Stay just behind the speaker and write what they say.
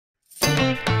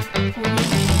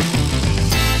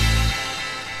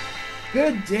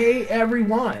Good day,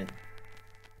 everyone.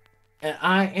 And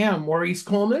I am Maurice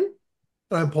Coleman.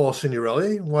 I'm Paul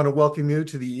Signorelli. I want to welcome you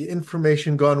to the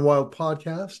Information Gone Wild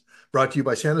podcast, brought to you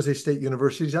by San Jose State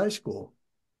University's High School.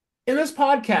 In this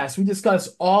podcast, we discuss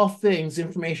all things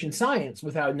information science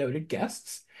with our noted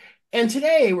guests. And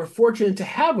today, we're fortunate to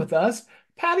have with us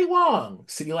Patty Wong,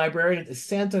 City Librarian at the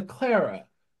Santa Clara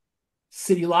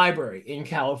City Library in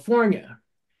California.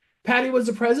 Patty was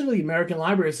the president of the American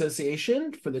Library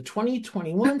Association for the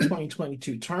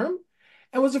 2021-2022 term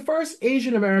and was the first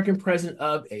Asian American president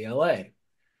of ALA.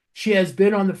 She has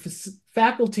been on the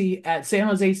faculty at San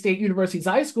Jose State University's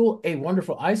high school, a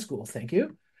wonderful high school, thank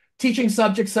you, teaching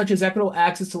subjects such as equitable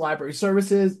access to library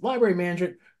services, library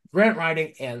management, grant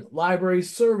writing, and library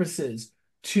services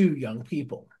to young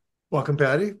people. Welcome,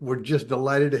 Patty. We're just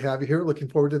delighted to have you here. Looking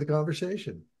forward to the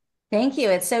conversation. Thank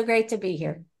you. It's so great to be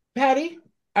here. Patty,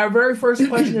 our very first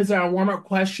question is our warm-up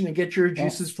question to get your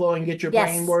juices Yes. flowing, get your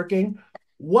brain Yes. working.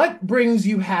 What brings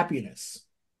you happiness?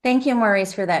 Thank you,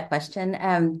 Maurice, for that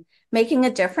question. Making a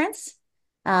difference,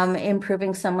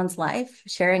 improving someone's life,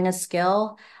 sharing a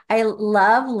skill. I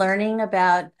love learning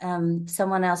about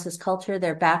someone else's culture,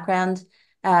 their background,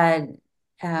 uh,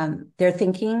 their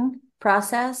thinking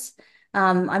process.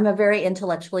 I'm a very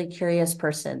intellectually curious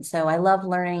person, so I love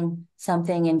learning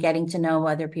something and getting to know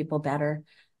other people better,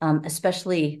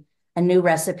 especially a new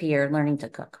recipe or learning to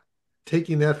cook.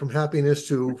 Taking that from happiness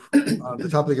to the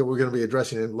topic that we're going to be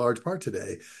addressing in large part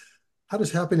today, how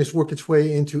does happiness work its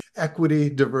way into equity,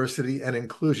 diversity, and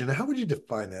inclusion? How would you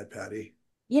define that, Patty?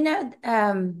 You know,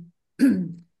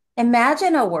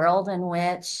 imagine a world in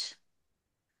which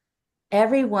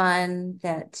everyone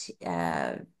that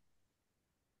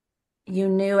you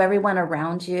knew, everyone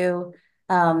around you,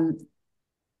 um,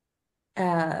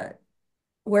 uh,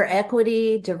 where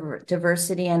equity,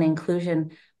 diversity, and inclusion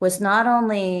was not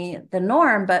only the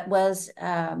norm, but was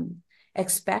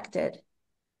expected,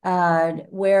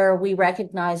 where we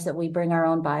recognize that we bring our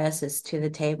own biases to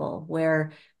the table,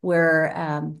 where we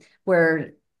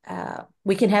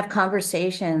can have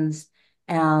conversations,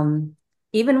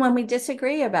 even when we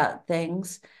disagree about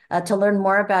things, to learn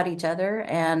more about each other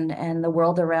and the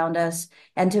world around us,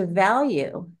 and to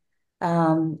value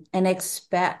and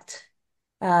expect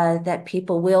that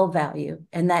people will value,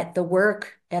 and that the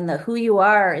work and the who you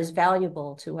are is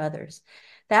valuable to others.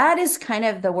 That is kind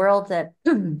of the world that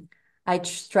I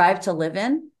strive to live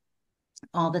in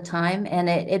all the time. And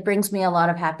it brings me a lot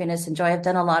of happiness and joy. I've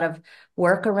done a lot of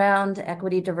work around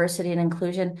equity, diversity, and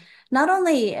inclusion, not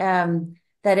only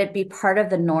that it be part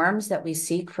of the norms that we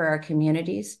seek for our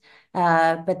communities,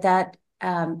 but that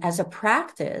as a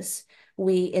practice,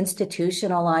 we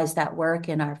institutionalize that work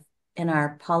in our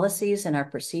policies and our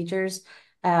procedures,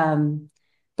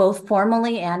 both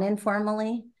formally and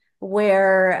informally,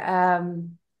 where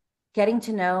getting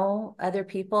to know other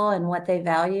people and what they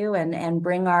value and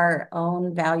bring our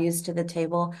own values to the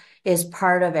table is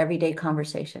part of everyday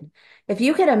conversation. If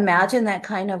you could imagine that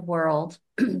kind of world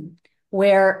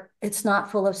where it's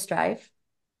not full of strife,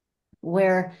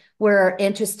 where we're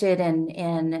interested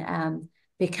in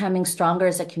becoming stronger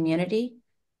as a community,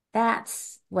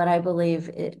 that's what I believe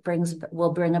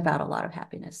will bring about a lot of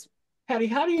happiness. Patty,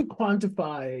 how do you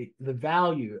quantify the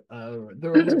value of the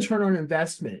return on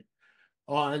investment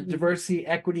on diversity,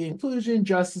 equity, inclusion,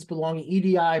 justice, belonging,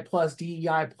 EDI plus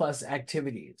DEI plus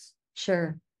activities?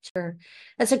 Sure.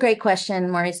 That's a great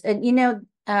question, Maurice. And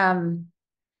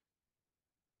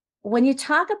when you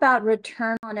talk about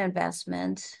return on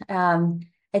investment,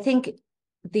 I think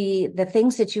the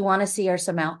things that you want to see are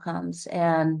some outcomes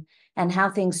and how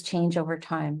things change over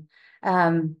time.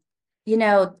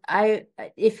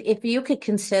 If you could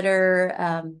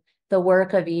consider the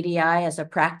work of EDI as a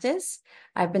practice,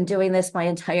 I've been doing this my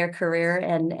entire career,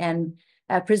 and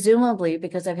presumably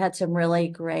because I've had some really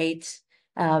great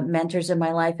mentors in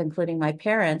my life, including my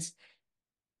parents,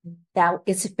 that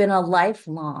it's been a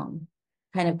lifelong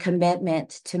kind of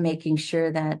commitment to making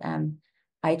sure that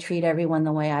I treat everyone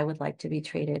the way I would like to be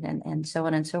treated, and so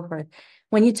on and so forth.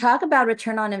 When you talk about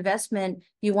return on investment,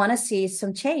 you want to see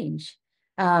some change.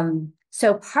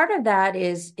 So part of that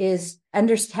is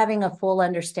having a full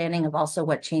understanding of also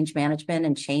what change management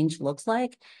and change looks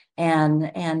like,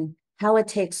 and how it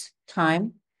takes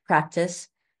time, practice,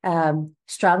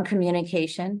 strong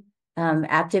communication,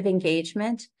 active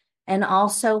engagement, and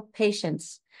also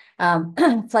patience,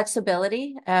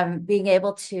 flexibility, being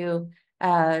able to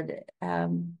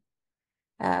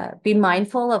be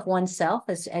mindful of oneself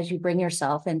as you bring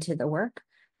yourself into the work.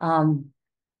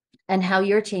 and how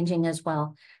you're changing as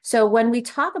well. So when we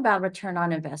talk about return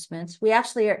on investments, we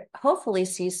actually hopefully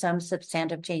see some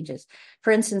substantive changes.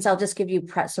 For instance, I'll just give you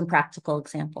some practical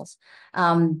examples.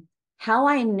 How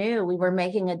I knew we were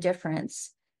making a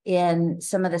difference in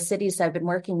some of the cities I've been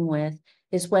working with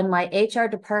is when my HR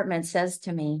department says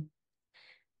to me,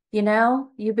 you know,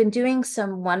 you've been doing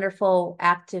some wonderful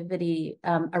activity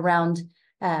around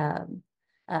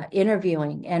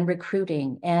interviewing and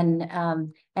recruiting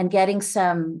and getting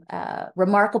some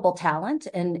remarkable talent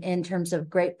in terms of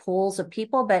great pools of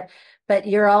people, but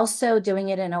you're also doing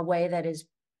it in a way that is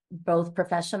both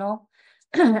professional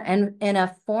and in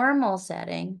a formal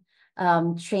setting,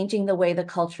 changing the way the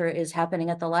culture is happening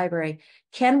at the library.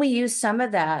 Can we use some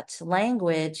of that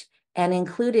language and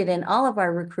include it in all of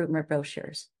our recruitment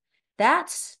brochures?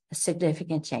 That's a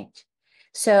significant change.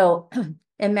 So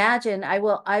imagine,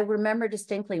 I remember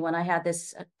distinctly when I had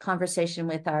this conversation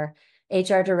with our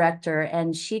HR director,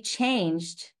 and she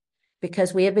changed,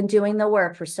 because we have been doing the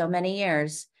work for so many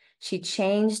years, she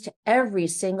changed every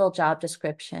single job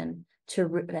description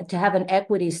to have an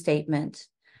equity statement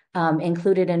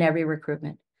included in every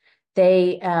recruitment.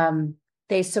 They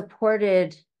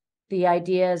supported the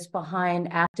ideas behind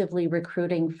actively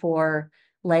recruiting for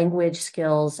language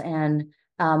skills and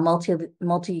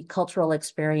multicultural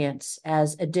experience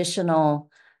as additional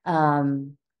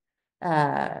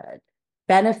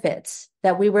benefits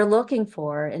that we were looking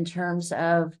for in terms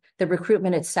of the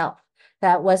recruitment itself.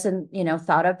 That wasn't,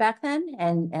 thought of back then,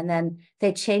 and then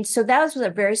they changed. So that was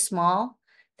a very small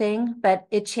thing, but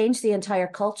it changed the entire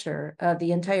culture of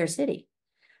the entire city.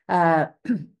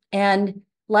 And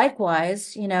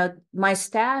likewise, my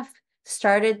staff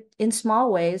started in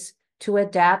small ways to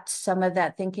adapt some of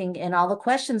that thinking in all the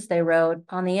questions they wrote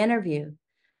on the interview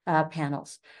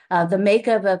panels. The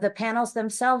makeup of the panels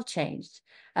themselves changed.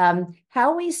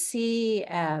 How we see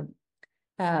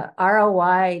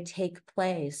ROI take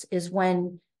place is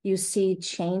when you see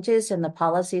changes in the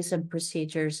policies and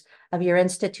procedures of your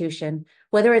institution,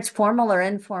 whether it's formal or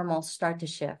informal, start to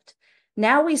shift.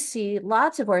 Now we see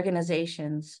lots of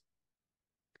organizations,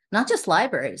 not just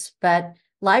libraries, but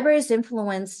libraries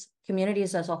influence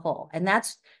communities as a whole. And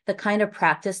that's the kind of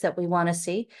practice that we want to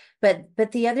see. But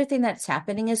the other thing that's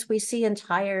happening is we see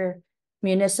entire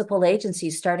municipal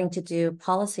agencies starting to do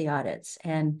policy audits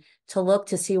and to look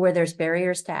to see where there's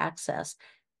barriers to access.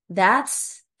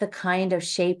 That's the kind of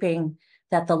shaping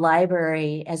that the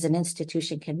library as an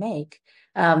institution can make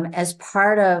as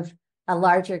part of a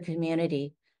larger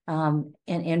community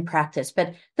in practice.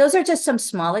 But those are just some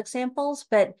small examples,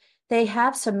 but they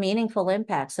have some meaningful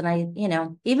impacts. And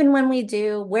even when we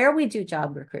do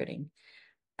job recruiting,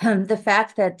 the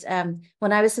fact that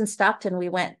when I was in Stockton, we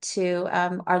went to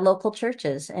our local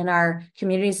churches and our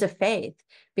communities of faith,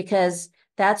 because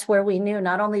that's where we knew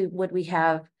not only would we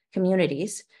have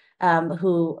communities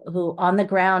who on the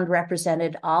ground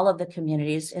represented all of the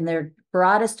communities in their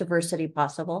broadest diversity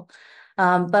possible,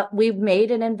 but we've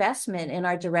made an investment in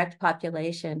our direct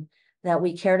population, that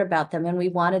we cared about them and we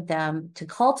wanted them to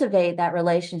cultivate that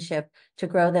relationship to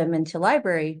grow them into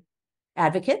library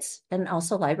advocates and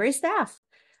also library staff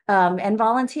and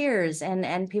volunteers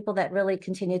and people that really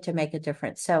continue to make a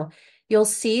difference. So you'll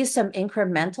see some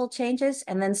incremental changes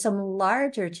and then some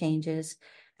larger changes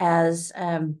as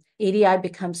EDI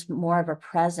becomes more of a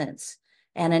presence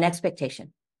and an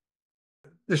expectation.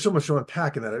 There's so much to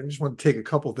unpack in that. I just want to take a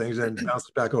couple things and bounce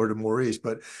it back over to Maurice.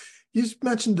 But you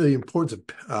mentioned the importance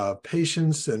of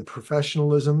patience and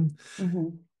professionalism. Mm-hmm.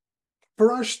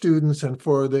 For our students and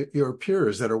for your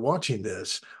peers that are watching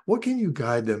this, what can you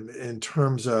guide them in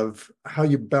terms of how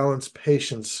you balance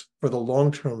patience for the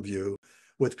long-term view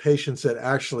with patience that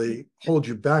actually hold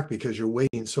you back because you're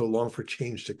waiting so long for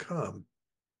change to come?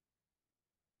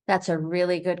 That's a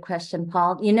really good question,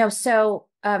 Paul. So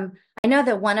I know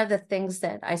that one of the things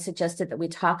that I suggested that we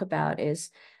talk about is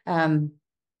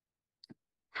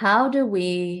how do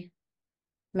we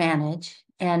manage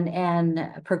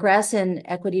and progress in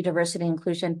equity, diversity,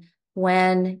 inclusion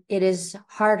when it is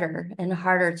harder and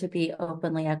harder to be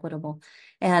openly equitable,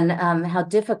 and how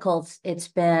difficult it's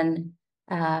been,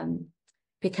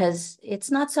 because it's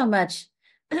not so much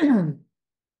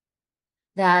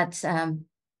that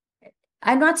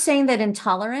I'm not saying that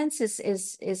intolerance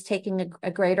is taking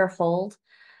a greater hold,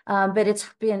 but it's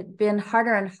been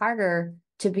harder and harder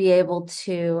to be able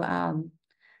to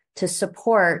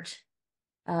support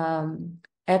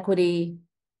equity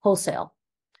wholesale,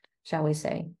 shall we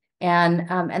say.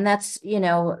 And that's,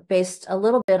 based a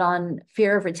little bit on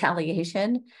fear of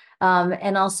retaliation,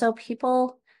 and also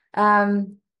people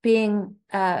being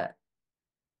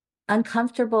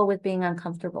uncomfortable with being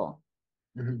uncomfortable.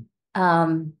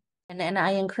 Mm-hmm. And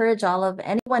I encourage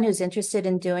anyone who's interested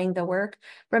in doing the work.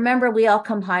 Remember, we all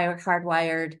come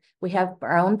hardwired. We have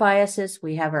our own biases.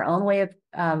 We have our own way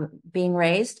of being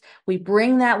raised. We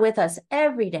bring that with us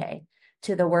every day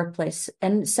to the workplace.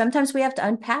 And sometimes we have to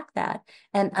unpack that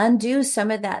and undo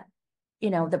some of that,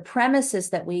 the premises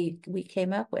that we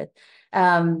came up with,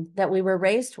 that we were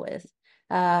raised with,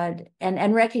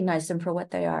 and recognize them for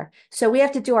what they are. So we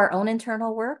have to do our own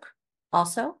internal work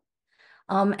also.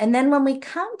 And then when we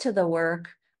come to the work,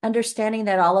 understanding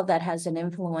that all of that has an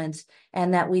influence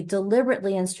and that we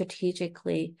deliberately and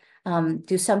strategically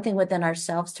do something within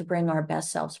ourselves to bring our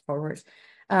best selves forward.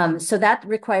 So that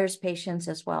requires patience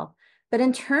as well. But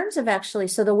in terms of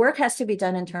so the work has to be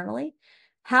done internally.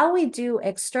 How we do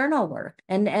external work,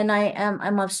 and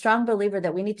I'm a strong believer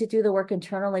that we need to do the work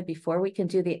internally before we can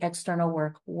do the external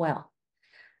work well.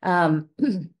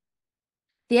 The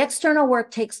external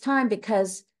work takes time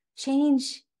because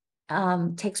change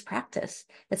takes practice.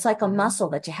 It's like a muscle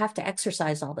that you have to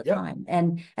exercise all the time.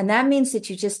 And that means that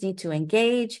you just need to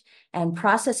engage and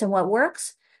process. And what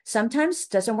works sometimes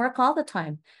doesn't work all the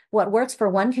time. What works for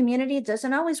one community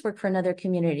doesn't always work for another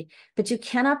community. But you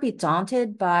cannot be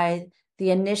daunted by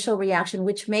the initial reaction,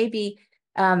 which may be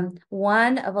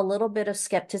one of a little bit of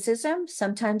skepticism.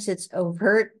 Sometimes it's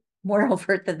more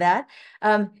overt than that.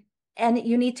 And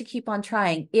you need to keep on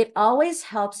trying. It always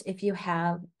helps if you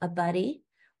have a buddy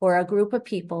or a group of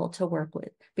people to work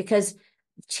with, because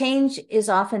change is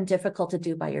often difficult to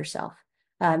do by yourself.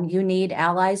 You need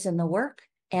allies in the work.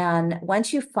 And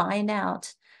once you find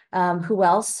out who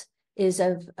else is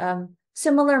of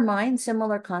similar minds,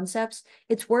 similar concepts,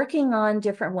 it's working on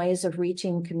different ways of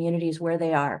reaching communities where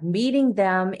they are, meeting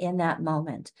them in that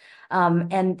moment.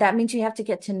 And that means you have to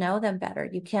get to know them better.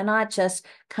 You cannot just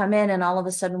come in and all of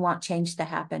a sudden want change to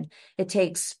happen. It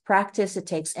takes practice, it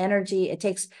takes energy, it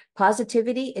takes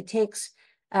positivity, it takes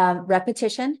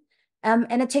repetition,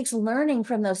 and it takes learning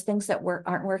from those things that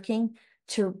aren't working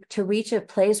to reach a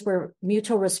place where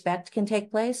mutual respect can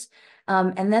take place.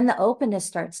 And then the openness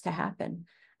starts to happen.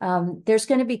 There's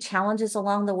going to be challenges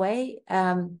along the way.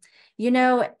 One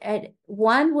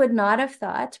would not have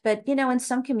thought, but, in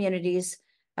some communities,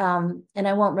 and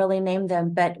I won't really name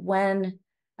them, but when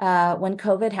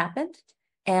COVID happened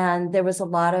and there was a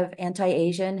lot of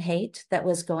anti-Asian hate that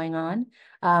was going on,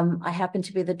 I happened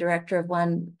to be the director of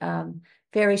one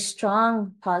very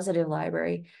strong, positive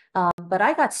library, but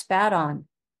I got spat on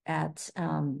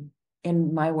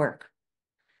in my work.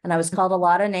 And I was called a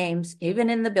lot of names, even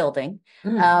in the building,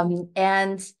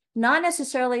 and not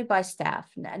necessarily by staff,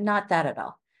 not that at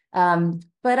all.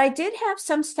 But I did have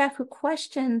some staff who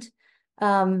questioned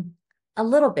a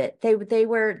little bit. They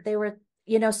were,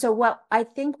 so what I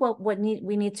think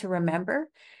we need to remember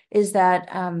is that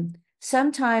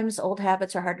sometimes old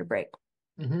habits are hard to break.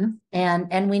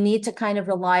 And we need to kind of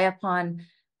rely upon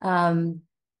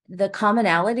the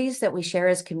commonalities that we share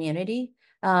as community,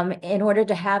 in order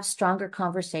to have stronger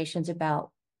conversations about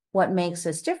what makes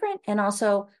us different and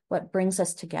also what brings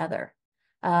us together.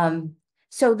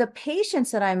 So the patience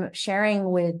that I'm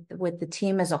sharing with the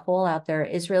team as a whole out there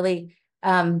is really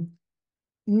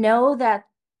know that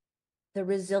the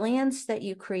resilience that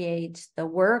you create, the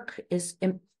work is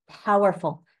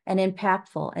powerful and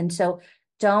impactful. And so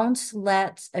don't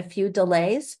let a few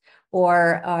delays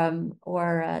or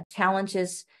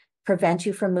challenges prevent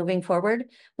you from moving forward.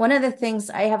 One of the things,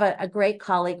 I have a great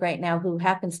colleague right now who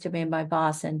happens to be my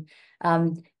boss, and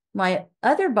my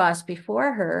other boss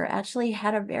before her actually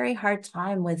had a very hard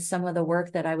time with some of the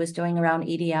work that I was doing around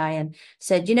EDI and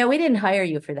said, we didn't hire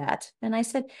you for that. And I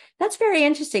said, that's very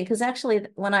interesting, because actually,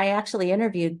 when I actually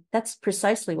interviewed, that's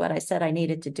precisely what I said I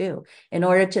needed to do in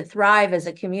order to thrive as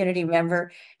a community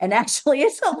member and actually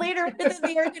as a leader within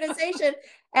the organization.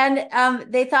 And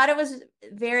they thought it was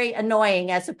very annoying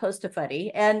as opposed to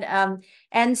funny.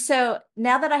 And so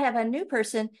now that I have a new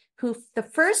person who, the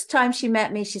first time she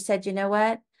met me, she said, you know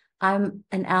what? I'm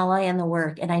an ally in the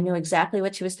work. And I knew exactly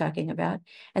what she was talking about.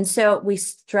 And so we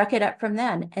struck it up from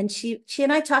then. And she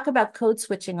and I talk about code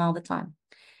switching all the time,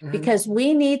 because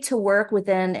we need to work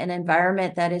within an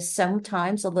environment that is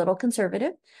sometimes a little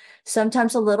conservative,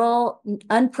 sometimes a little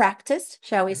unpracticed,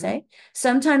 shall we say,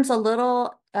 sometimes a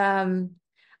little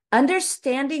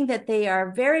understanding that they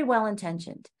are very well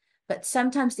intentioned, but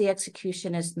sometimes the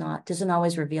execution doesn't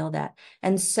always reveal that.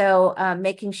 And so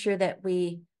making sure that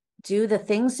we do the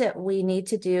things that we need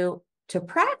to do to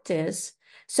practice.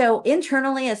 So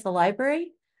internally as the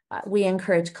library, we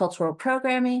encourage cultural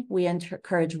programming. We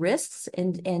encourage risks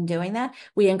in doing that.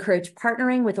 We encourage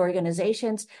partnering with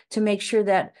organizations to make sure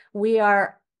that we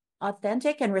are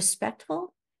authentic and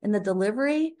respectful in the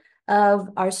delivery of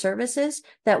our services,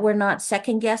 that we're not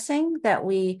second guessing, that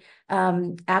we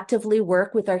actively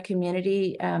work with our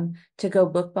community to go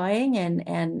book buying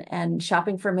and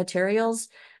shopping for materials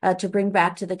to bring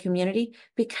back to the community,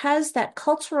 because that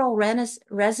cultural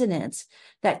resonance,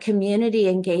 that community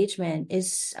engagement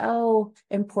is so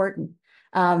important.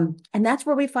 And that's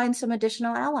where we find some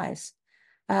additional allies.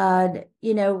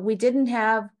 We didn't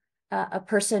have a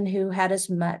person who had as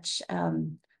much,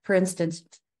 for instance,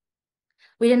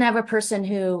 we didn't have a person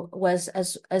who was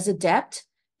as adept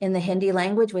in the Hindi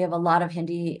language. We have a lot of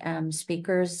Hindi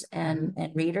speakers and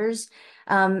readers.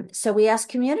 So we asked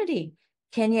community,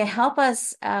 can you help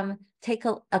us take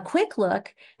a quick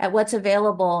look at what's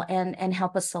available and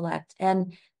help us select?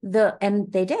 And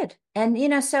they did.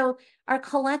 And, so our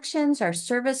collections, our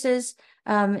services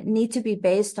need to be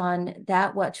based on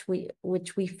that which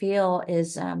we feel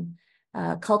is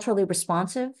culturally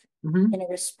responsive in a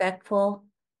respectful,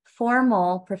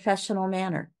 formal, professional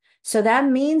manner. So that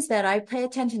means that I pay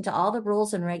attention to all the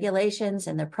rules and regulations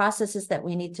and the processes that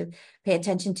we need to pay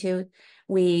attention to.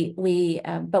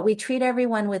 But we treat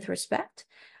everyone with respect.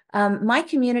 My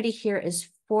community here is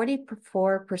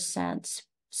 44%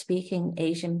 speaking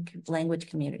Asian language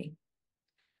community.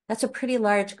 That's a pretty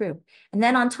large group. And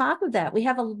then on top of that, we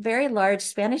have a very large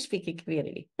Spanish-speaking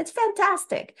community. It's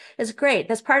fantastic. It's great.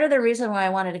 That's part of the reason why I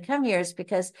wanted to come here, is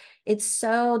because it's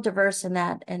so diverse in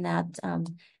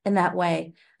that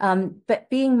way. But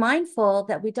being mindful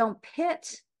that we don't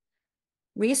pit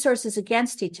resources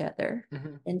against each other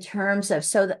in terms of,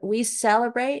 so that we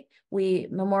celebrate, we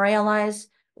memorialize,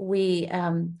 we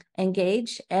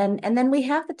engage, and then we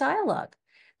have the dialogue.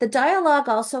 The dialogue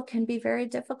also can be very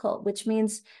difficult, which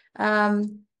means I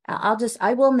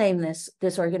will name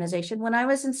this organization. When I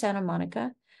was in Santa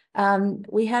Monica,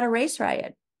 we had a race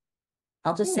riot.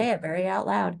 I'll just say it very out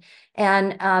loud,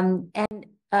 and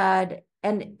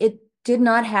it did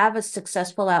not have a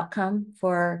successful outcome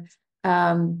for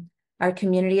our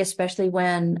community, especially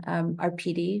when our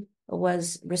PD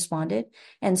was responded,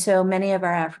 and so many of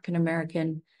our African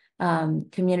American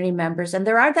community members, and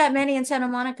there aren't that many in Santa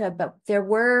Monica, but there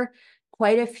were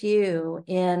quite a few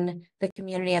in the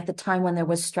community at the time when there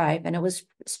was strife, and it was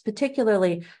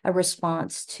particularly a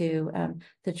response to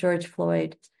the George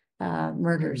Floyd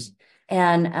murders.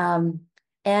 And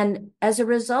as a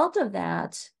result of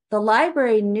that, the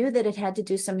library knew that it had to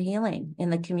do some healing in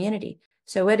the community.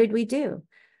 So what did we do?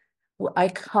 I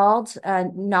called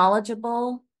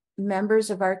knowledgeable members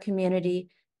of our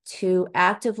community to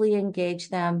actively engage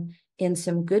them in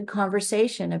some good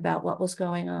conversation about what was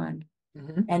going on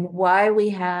and why we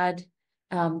had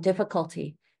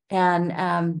difficulty.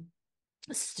 And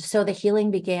so the healing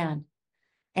began.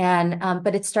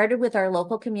 But it started with our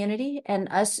local community and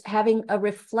us having a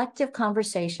reflective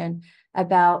conversation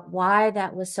about why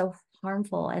that was so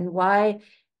harmful and why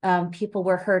people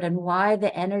were hurt and why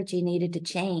the energy needed to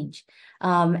change,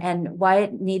 and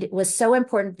why it was so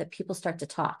important that people start to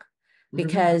talk.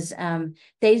 Because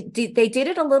they did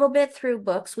it a little bit through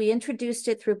books. We introduced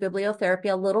it through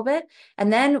bibliotherapy a little bit,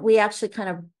 and then we actually kind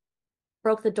of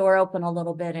broke the door open a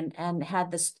little bit and had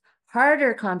this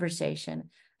harder conversation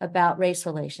about race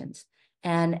relations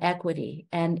and equity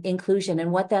and inclusion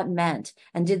and what that meant,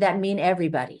 and did that mean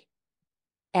everybody?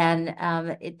 And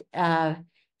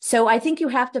so I think you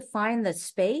have to find the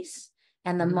space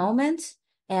and the moment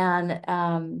and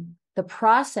the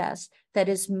process that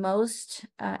is most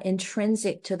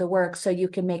intrinsic to the work, so you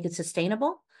can make it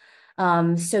sustainable,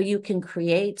 so you can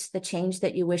create the change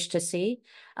that you wish to see,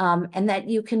 and that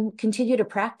you can continue to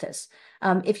practice.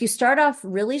 If you start off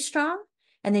really strong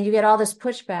and then you get all this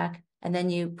pushback, and then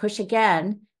you push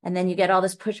again, and then you get all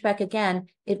this pushback again,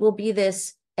 it will be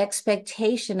this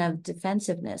expectation of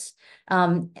defensiveness.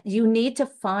 You need to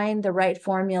find the right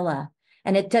formula.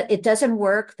 And it doesn't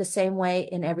work the same way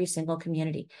in every single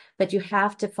community, but you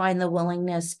have to find the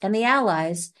willingness and the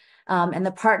allies and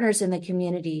the partners in the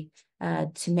community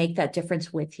to make that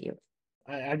difference with you.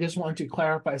 I just want to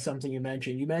clarify something you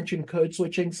mentioned. You mentioned code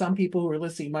switching. Some people who are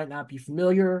listening might not be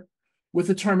familiar with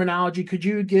the terminology. Could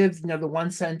you give the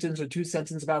one sentence or two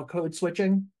sentences about code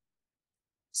switching?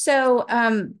 So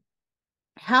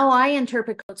how I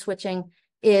interpret code switching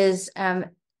is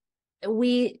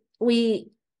we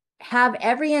have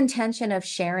every intention of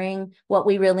sharing what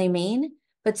we really mean,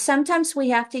 but sometimes we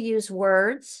have to use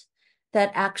words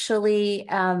that actually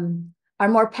are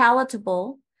more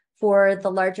palatable for the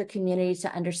larger community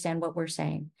to understand what we're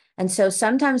saying. And so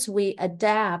sometimes we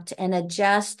adapt and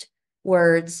adjust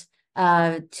words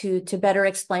to better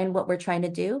explain what we're trying to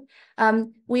do.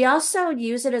 We also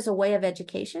use it as a way of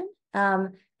education.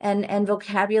 and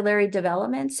vocabulary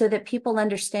development so that people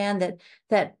understand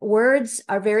that words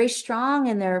are very strong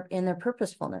in their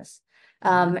purposefulness.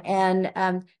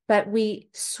 But we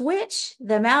switch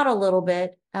them out a little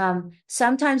bit,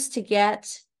 sometimes to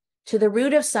get to the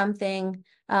root of something,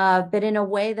 but in a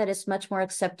way that is much more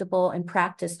acceptable in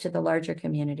practice to the larger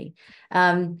community.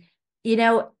 You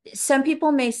know, some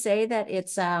people may say that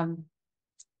it's, I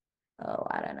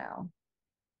don't know.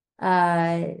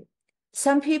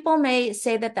 Some people may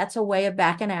say that that's a way of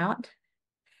backing out.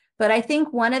 But I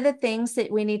think one of the things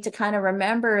that we need to kind of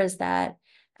remember is that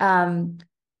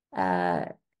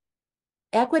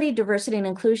equity, diversity, and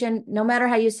inclusion, no matter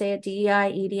how you say it,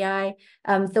 DEI, EDI,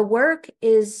 the work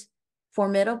is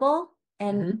formidable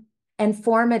and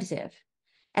formative.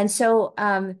 And so,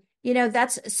 you know,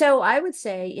 so I would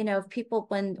say, you know, if people,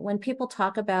 when people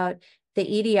talk about the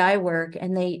EDI work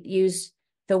and they use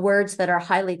the words that are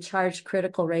highly charged,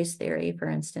 critical race theory, for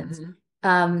instance,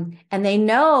 and they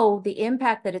know the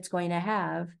impact that it's going to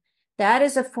have, that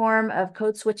is a form of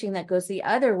code switching that goes the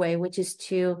other way, which is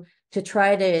to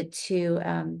try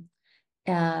to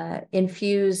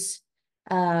infuse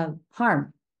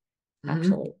harm,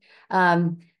 actually.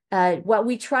 What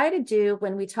we try to do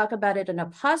when we talk about it in a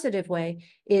positive way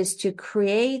is to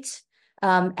create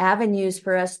avenues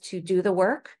for us to do the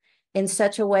work in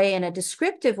such a way, in a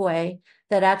descriptive way,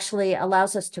 that actually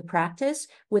allows us to practice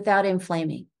without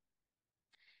inflaming.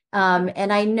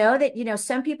 And I know that, you know,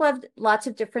 some people have lots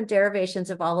of different derivations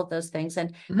of all of those things.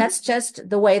 And that's just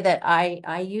the way that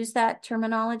I use that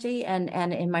terminology and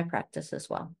in my practice as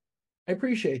well. I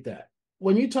appreciate that.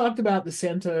 When you talked about the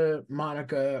Santa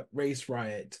Monica race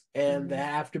riot and the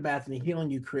aftermath and the healing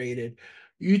you created,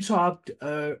 you talked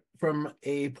from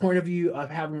a point of view of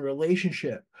having a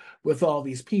relationship with all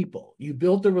these people. You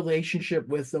built a relationship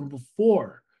with them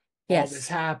before all this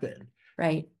happened.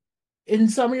 Right. In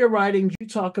some of your writings, you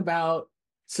talk about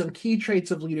some key traits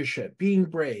of leadership: being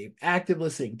brave, active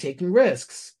listening, taking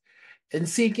risks, and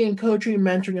seeking coaching and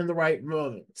mentoring in the right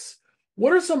moments.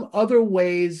 What are some other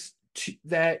ways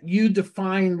that you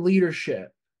define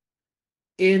leadership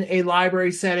in a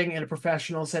library setting, in a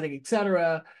professional setting,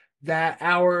 etc., that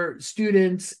our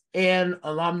students and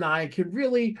alumni could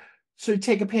really sort of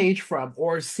take a page from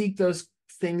or seek those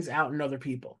things out in other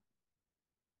people?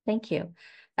 Thank you.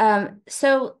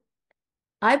 So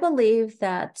I believe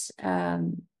that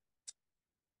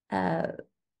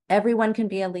everyone can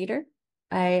be a leader.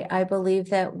 I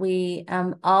believe that we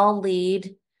all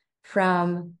lead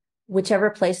from whichever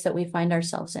place that we find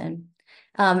ourselves in.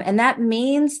 And that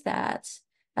means that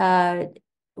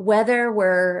whether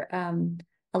we're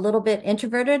a little bit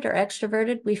introverted or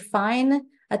extroverted, we find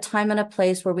a time and a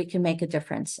place where we can make a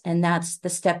difference. And that's the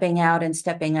stepping out and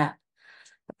stepping up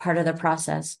part of the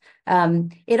process.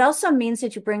 It also means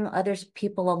that you bring other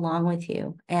people along with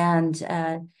you, and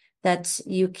that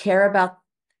you care about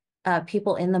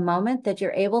people in the moment, that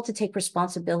you're able to take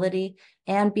responsibility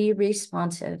and be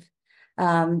responsive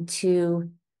to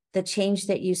the change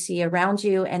that you see around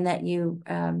you, and that you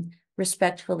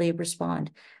respectfully respond.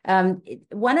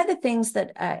 One of the things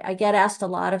that I get asked a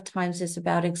lot of times is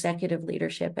about executive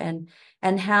leadership,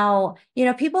 and how, you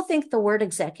know, people think the word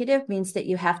executive means that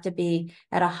you have to be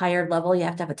at a higher level, you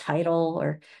have to have a title,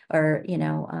 or you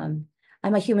know,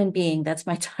 I'm a human being, that's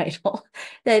my title.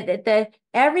 that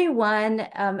everyone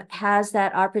has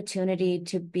that opportunity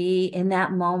to be in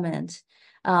that moment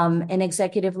an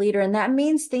executive leader. And that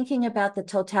means thinking about the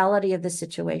totality of the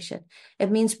situation. It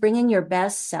means bringing your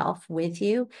best self with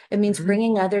you. It means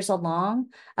bringing others along.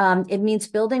 It means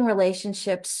building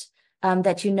relationships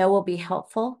that you know will be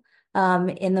helpful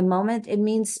in the moment. It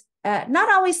means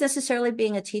not always necessarily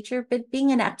being a teacher, but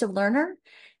being an active learner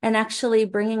and actually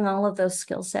bringing all of those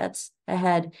skill sets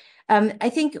ahead. I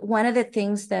think one of the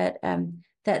things that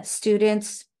that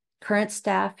students, current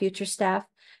staff, future staff,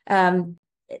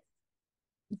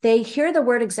 they hear the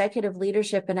word executive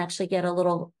leadership and actually get a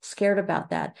little scared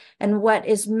about that. And what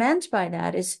is meant by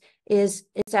that is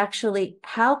actually,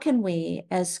 how can we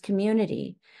as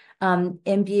community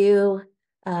imbue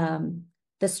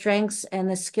the strengths and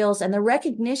the skills and the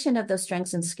recognition of those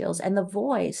strengths and skills and the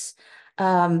voice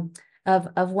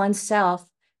of oneself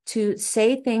to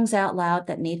say things out loud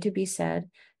that need to be said,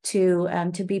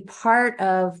 to be part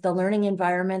of the learning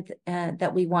environment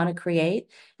that we want to create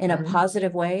in a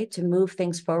positive way to move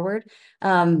things forward,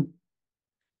 and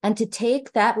to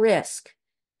take that risk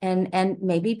and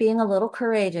maybe being a little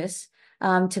courageous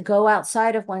to go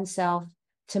outside of oneself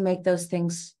to make those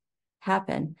things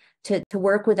happen, to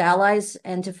work with allies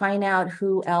and to find out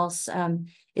who else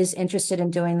is interested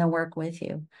in doing the work with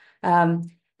you.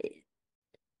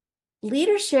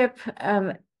 Leadership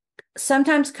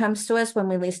sometimes comes to us when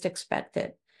we least expect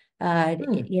it.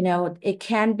 It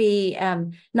can be,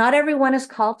 not everyone is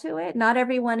called to it. Not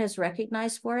everyone is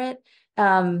recognized for it.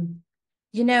 A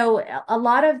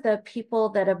lot of the people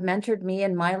that have mentored me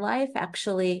in my life,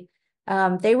 actually,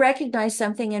 they recognize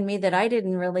something in me that I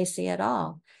didn't really see at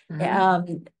all,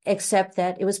 except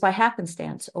that it was by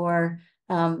happenstance, or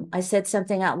I said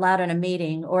something out loud in a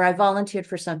meeting, or I volunteered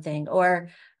for something, or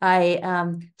I,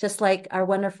 just like our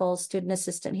wonderful student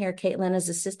assistant here, Caitlin, is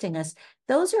assisting us.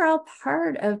 Those are all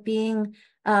part of being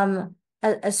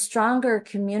a stronger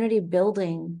community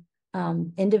building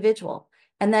individual,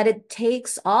 and that it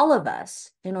takes all of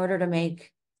us in order to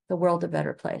make the world a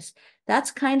better place.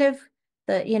 That's kind of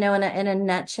in a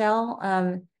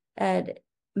nutshell,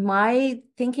 my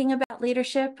thinking about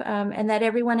leadership, and that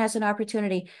everyone has an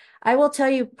opportunity. I will tell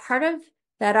you, part of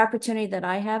that opportunity that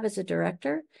I have as a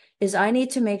director is I need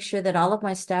to make sure that all of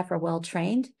my staff are well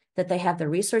trained, that they have the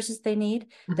resources they need,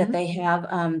 that they have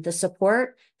the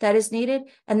support that is needed,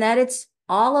 and that it's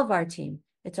all of our team.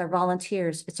 It's our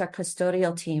volunteers, it's our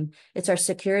custodial team, it's our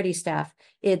security staff,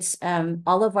 it's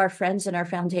all of our friends and our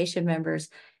foundation members,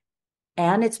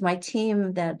 and it's my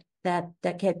team that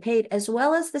get paid, as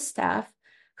well as the staff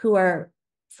who are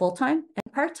full-time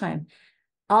and part-time.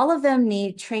 All of them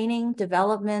need training,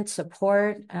 development,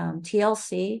 support,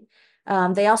 TLC.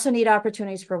 They also need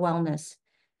opportunities for wellness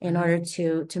in order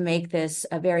to make this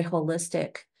a very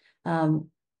holistic,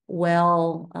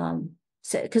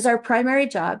 because our primary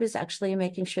job is actually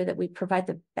making sure that we provide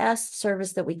the best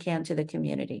service that we can to the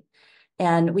community.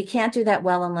 And we can't do that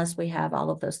well unless we have all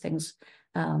of those things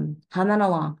humming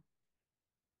along.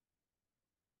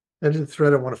 And the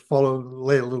thread I want to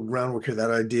lay a little groundwork here, that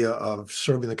idea of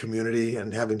serving the community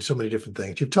and having so many different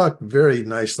things. You've talked very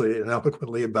nicely and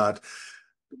eloquently about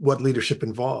what leadership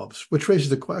involves, which raises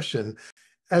the question,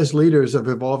 as leaders of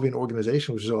evolving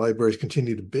organizations, which the libraries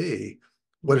continue to be,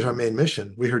 what is our main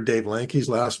mission? We heard Dave Lanke's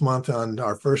last month on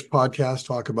our first podcast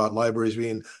talk about libraries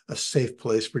being a safe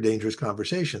place for dangerous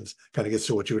conversations. Kind of gets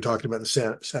to what you were talking about in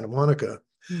Santa Monica.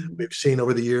 We've seen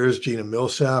over the years Gina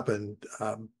Millsap and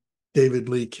David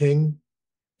Lee King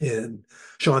and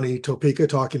Shawnee Topeka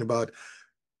talking about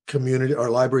community or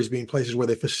libraries being places where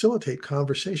they facilitate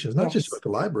conversations, not just about the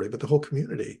library, but the whole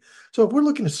community. So if we're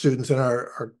looking at students and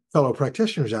our fellow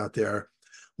practitioners out there,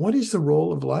 what is the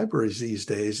role of libraries these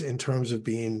days in terms of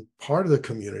being part of the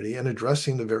community and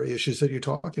addressing the very issues that you're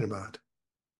talking about?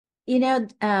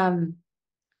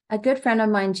 A good friend of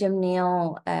mine, Jim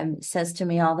Neal, says to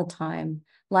me all the time,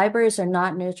 libraries are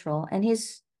not neutral. And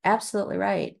he's absolutely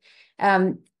right.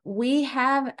 We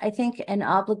have, I think, an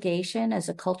obligation as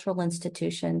a cultural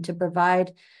institution to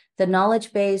provide the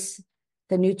knowledge base,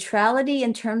 the neutrality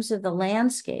in terms of the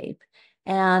landscape,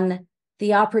 and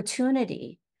the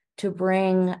opportunity to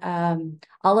bring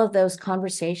all of those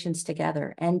conversations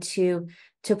together, and to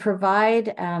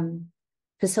provide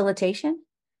facilitation,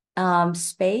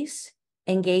 space,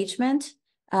 engagement,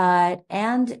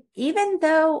 and even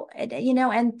though,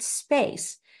 and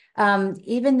space.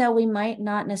 Even though we might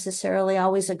not necessarily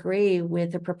always agree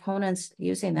with the proponents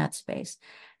using that space.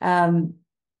 In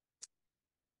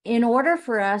order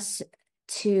for us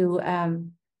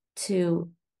to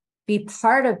be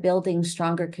part of building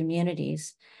stronger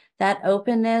communities, that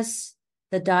openness,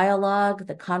 the dialogue,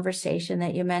 the conversation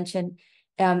that you mentioned,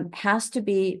 has to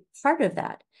be part of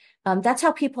that. That's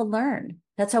how people learn.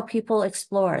 That's how people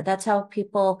explore. That's how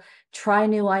people try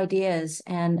new ideas.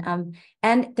 And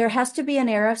there has to be an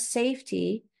air of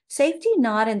safety. Safety,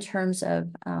 not in terms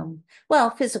of,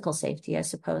 physical safety, I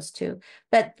suppose, too,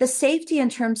 but the safety in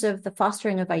terms of the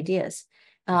fostering of ideas.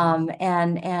 We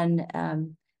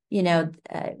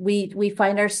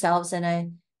find ourselves in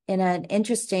an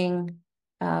interesting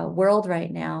world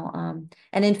right now.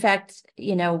 And in fact,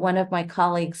 one of my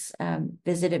colleagues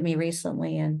visited me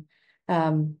recently and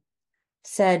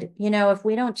said, if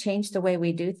we don't change the way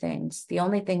we do things, the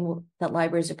only thing that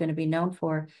libraries are going to be known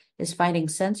for is fighting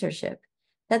censorship.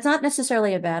 That's not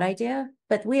necessarily a bad idea,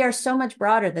 but we are so much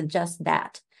broader than just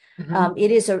that.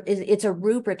 It's a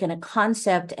rubric and a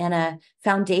concept and a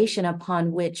foundation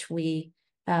upon which we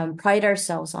pride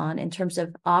ourselves on in terms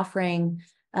of offering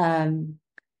the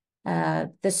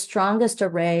strongest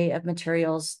array of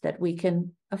materials that we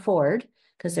can afford,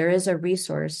 because there is a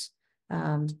resource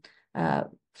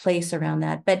place around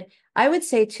that. But I would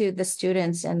say to the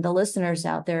students and the listeners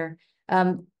out there,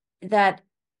 that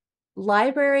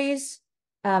libraries,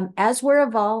 as we're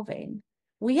evolving,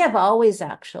 we have always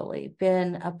actually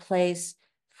been a place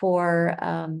for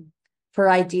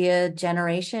idea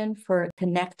generation, for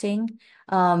connecting,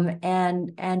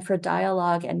 and for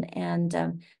dialogue,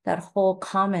 and that whole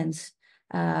commons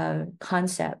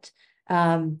concept.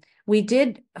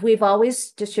 We've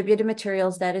always distributed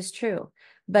materials, that is true.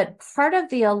 But part of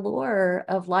the allure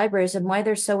of libraries and why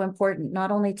they're so important,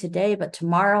 not only today, but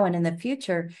tomorrow and in the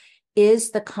future,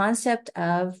 is the concept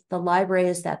of the library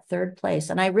as that third place.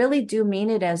 And I really do mean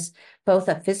it as both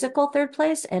a physical third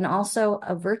place and also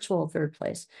a virtual third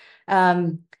place.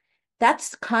 That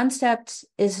concept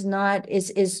is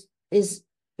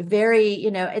very,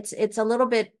 it's a little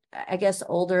bit, I guess,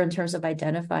 older in terms of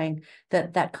identifying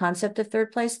that concept of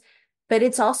third place, but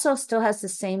it's also still has the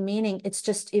same meaning. It's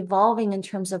just evolving in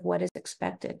terms of what is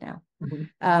expected now.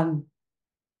 Mm-hmm.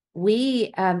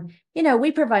 We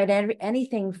provide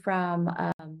anything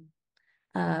from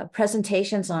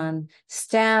presentations on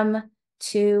STEM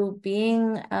to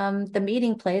being the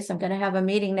meeting place. I'm going to have a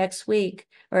meeting next week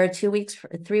or 3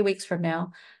 weeks from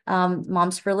now.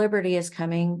 Moms for Liberty is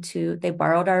coming they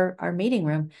borrowed our meeting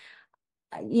room.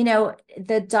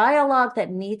 The dialogue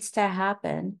that needs to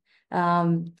happen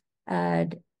and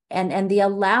the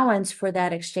allowance for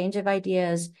that exchange of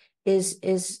ideas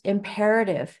is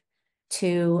imperative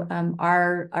to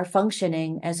our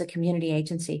functioning as a community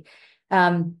agency.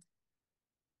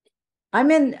 I'm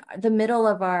in the middle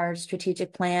of our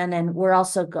strategic plan, and we're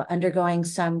also undergoing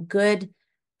some good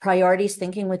priorities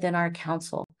thinking within our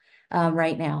council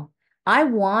right now. I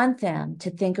want them to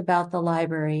think about the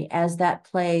library as that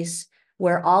place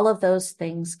where all of those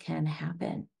things can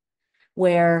happen,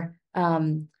 where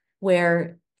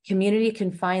community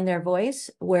can find their voice,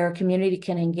 where community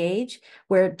can engage,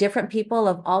 where different people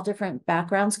of all different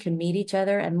backgrounds can meet each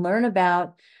other and learn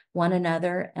about one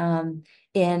another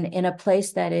in a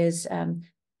place that is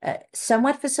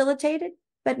somewhat facilitated,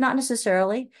 but not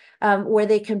necessarily, where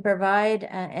they can provide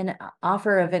an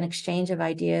offer of an exchange of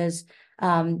ideas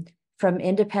from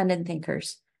independent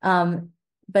thinkers,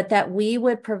 but that we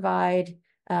would provide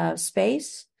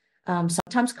space,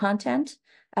 sometimes content,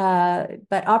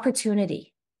 but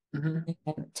opportunity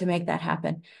to make that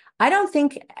happen. I don't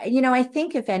think, I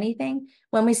think if anything,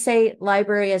 when we say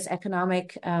library as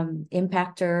economic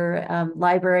impactor,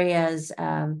 library as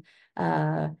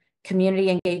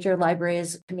community engager, library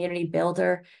as community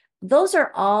builder, those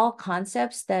are all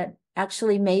concepts that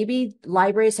actually maybe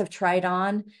libraries have tried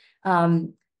on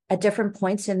at different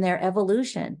points in their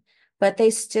evolution, but they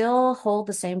still hold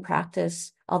the same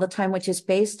practice all the time, which is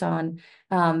based on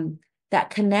that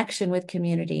connection with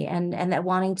community and that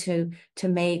wanting to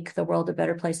make the world a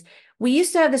better place. We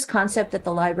used to have this concept that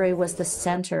the library was the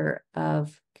center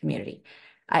of community.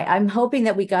 I'm hoping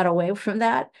that we got away from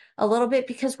that a little bit,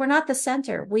 because we're not the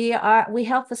center. We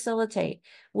help facilitate.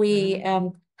 We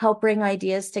help bring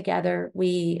ideas together.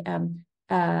 We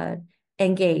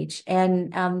engage.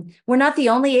 And we're not the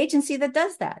only agency that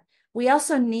does that. We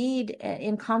also need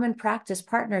in common practice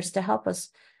partners to help us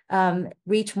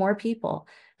reach more people.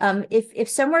 If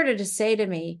someone were to say to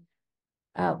me,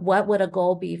 what would a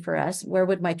goal be for us? Where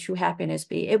would my true happiness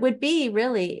be? It would be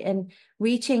really in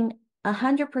reaching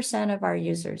 100% of our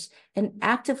users and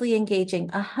actively engaging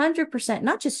 100%,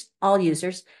 not just all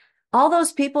users, all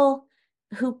those people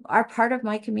who are part of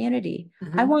my community.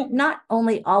 I want not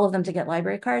only all of them to get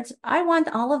library cards, I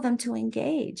want all of them to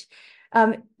engage,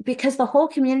 because the whole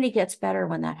community gets better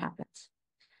when that happens.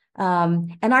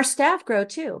 And our staff grow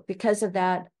too, because of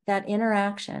that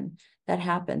interaction that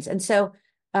happens. And so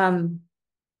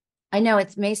I know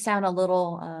it may sound a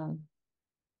little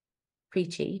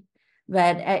preachy,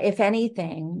 but if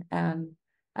anything, and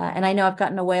I know I've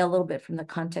gotten away a little bit from the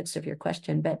context of your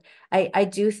question, but I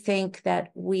do think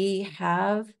that we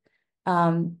have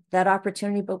that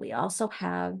opportunity, but we also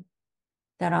have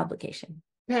that obligation.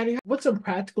 Patty, what's some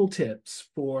practical tips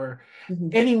for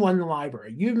anyone in the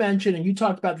library? You mentioned and you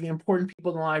talked about the important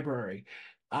people in the library,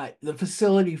 the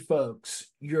facility folks,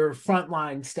 your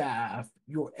frontline staff,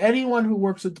 anyone who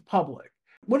works with the public.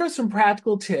 What are some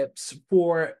practical tips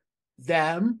for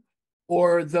them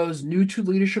or those new to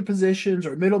leadership positions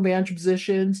or middle management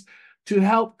positions to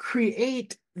help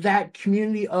create that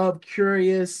community of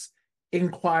curious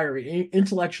inquiry,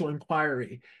 intellectual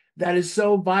inquiry that is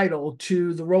so vital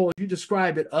to the role, as you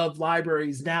describe it, of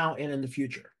libraries now and in the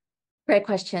future? Great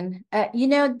question. I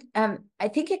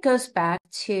think it goes back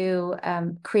to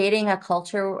creating a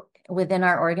culture within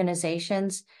our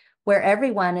organizations where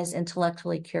everyone is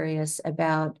intellectually curious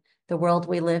about the world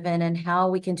we live in and how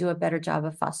we can do a better job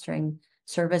of fostering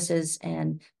services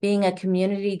and being a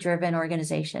community-driven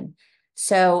organization.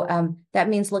 So that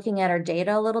means looking at our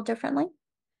data a little differently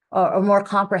or more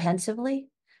comprehensively.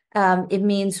 It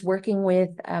means working with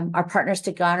our partners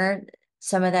to garner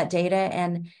some of that data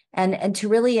and to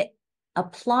really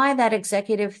apply that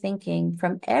executive thinking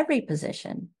from every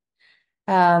position.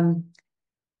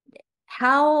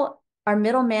 how our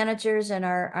middle managers and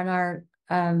our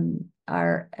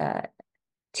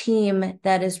team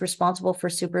that is responsible for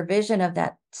supervision of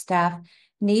that staff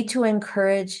need to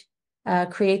encourage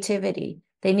creativity.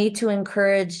 They need to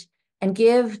encourage and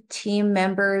give team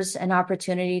members an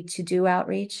opportunity to do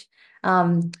outreach,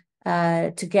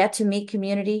 to get to meet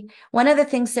community. One of the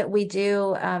things that we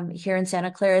do here in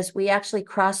Santa Clara is we actually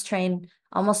cross-train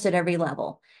almost at every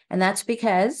level. And that's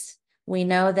because we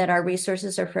know that our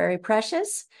resources are very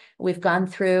precious. We've gone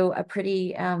through a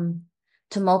pretty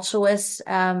tumultuous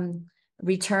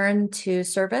return to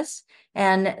service.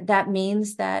 And that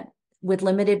means that with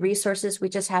limited resources, we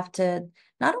just have to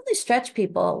not only stretch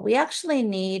people, we actually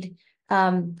need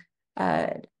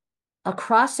a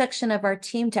cross-section of our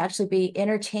team to actually be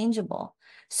interchangeable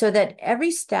so that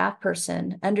every staff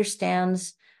person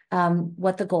understands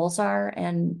what the goals are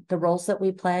and the roles that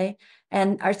we play.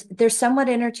 And they're somewhat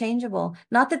interchangeable.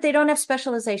 Not that they don't have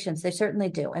specializations, they certainly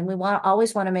do. And we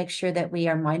always want to make sure that we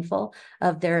are mindful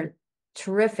of their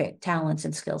terrific talents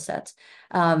and skill sets.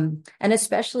 And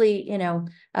especially,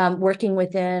 working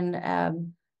within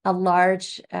a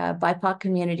large BIPOC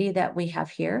community that we have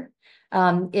here.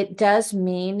 It does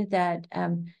mean that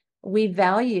we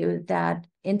value that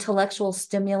intellectual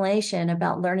stimulation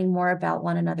about learning more about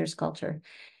one another's culture.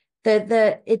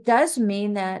 It does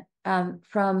mean that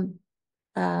from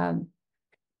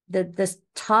the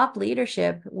top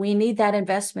leadership, we need that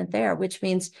investment there, which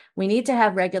means we need to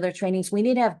have regular trainings. We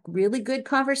need to have really good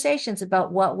conversations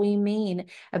about what we mean,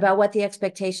 about what the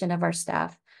expectation of our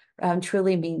staff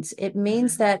truly means. It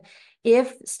means that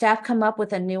if staff come up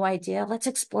with a new idea, let's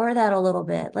explore that a little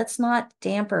bit. Let's not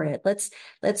damper it. Let's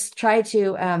try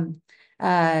to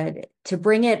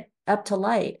bring it up to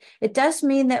light. It does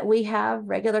mean that we have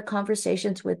regular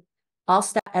conversations with all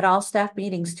staff at all staff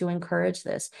meetings to encourage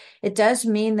this. It does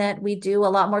mean that we do a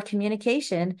lot more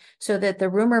communication so that the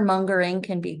rumor mongering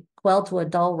can be quelled to a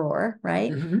dull roar,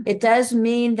 right? Mm-hmm. It does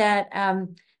mean that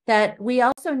that we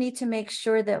also need to make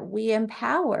sure that we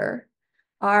empower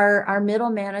our middle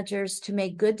managers to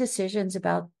make good decisions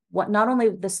about what not only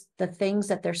the things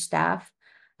that their staff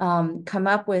come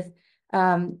up with,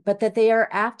 but that they are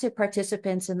active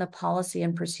participants in the policy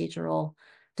and procedural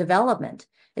development.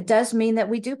 It does mean that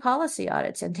we do policy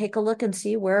audits and take a look and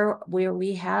see where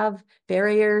we have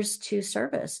barriers to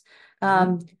service.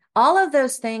 All of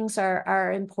those things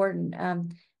are important,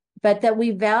 but that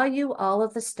we value all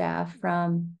of the staff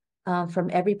from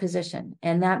every position,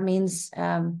 and that means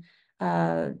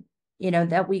that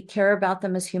we care about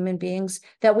them as human beings.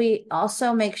 That we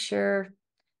also make sure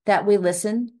that we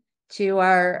listen to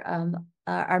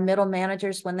our middle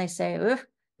managers when they say, "Oof,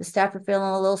 the staff are feeling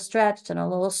a little stretched and a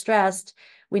little stressed."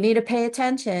 We need to pay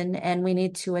attention and we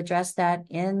need to address that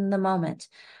in the moment.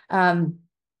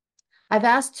 I've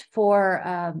asked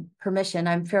for permission.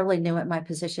 I'm fairly new at my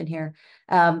position here.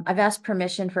 I've asked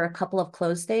permission for a couple of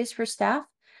closed days for staff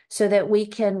so that we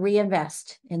can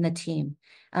reinvest in the team.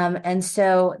 And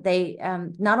so they,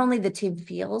 not only the team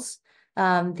feels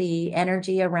the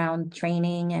energy around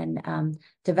training and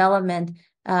development,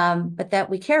 but that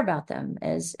we care about them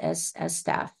as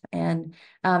staff. And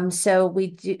so we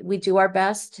do our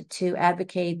best to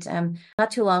advocate.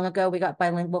 Not too long ago, we got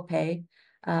bilingual pay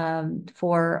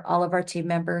for all of our team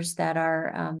members that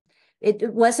are,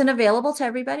 it wasn't available to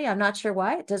everybody. I'm not sure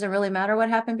why. It doesn't really matter what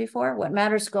happened before. What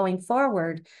matters going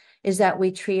forward is that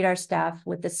we treat our staff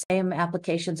with the same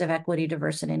applications of equity,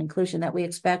 diversity, and inclusion that we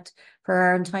expect for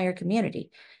our entire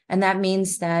community. And that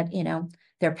means that,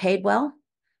 they're paid well.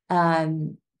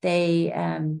 That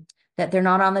they're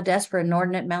not on the desk for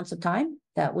inordinate amounts of time,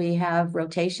 that we have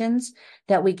rotations,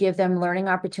 that we give them learning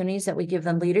opportunities, that we give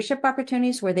them leadership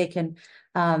opportunities where they can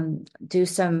do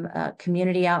some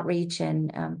community outreach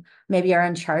and maybe are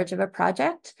in charge of a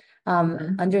project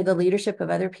under the leadership of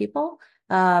other people.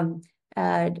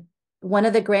 One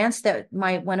of the grants that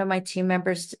one of my team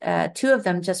members, two of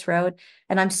them just wrote,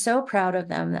 and I'm so proud of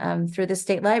them through the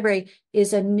state library,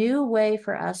 is a new way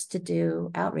for us to do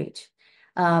outreach.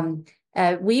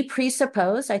 We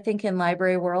presuppose, I think in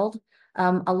library world,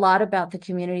 a lot about the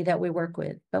community that we work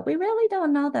with, but we really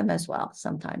don't know them as well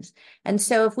sometimes. And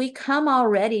so if we come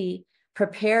already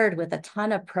prepared with a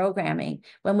ton of programming,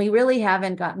 when we really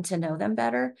haven't gotten to know them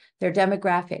better, their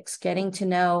demographics, getting to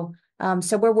know.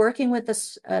 So we're working with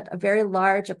a very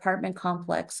large apartment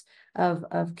complex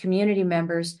of community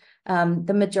members,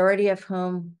 the majority of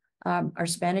whom are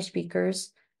Spanish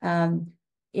speakers.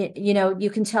 You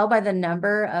can tell by the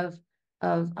number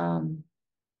of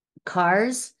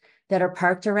cars that are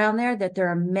parked around there that there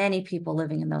are many people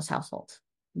living in those households,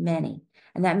 many.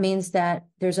 And that means that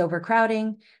there's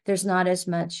overcrowding, there's not as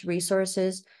much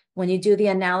resources. When you do the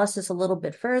analysis a little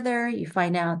bit further, you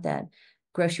find out that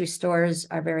grocery stores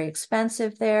are very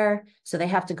expensive there, so they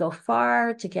have to go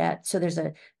far to get. So there's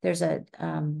a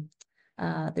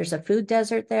food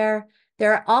desert there.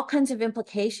 There are all kinds of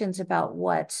implications about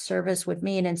what service would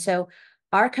mean, and so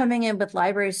our coming in with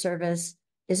library service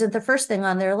isn't the first thing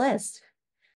on their list.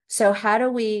 So how do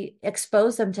we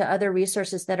expose them to other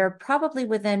resources that are probably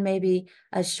within maybe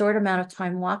a short amount of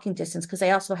time walking distance, because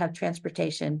they also have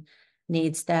transportation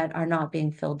needs that are not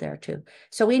being filled there too.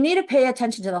 So we need to pay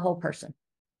attention to the whole person.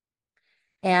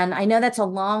 And I know that's a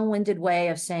long-winded way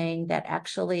of saying that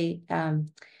actually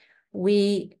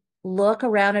we look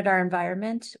around at our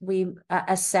environment, we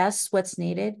assess what's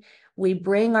needed, we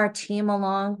bring our team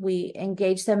along, we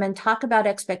engage them and talk about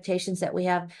expectations that we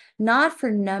have, not for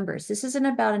numbers. This isn't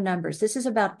about numbers. This is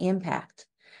about impact.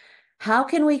 How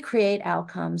can we create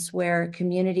outcomes where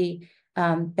community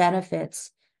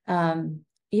benefits,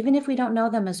 even if we don't know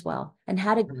them as well, and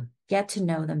how to get to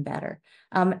know them better,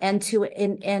 and to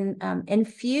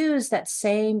infuse that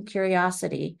same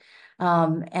curiosity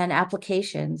and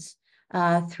applications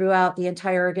throughout the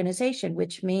entire organization,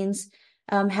 which means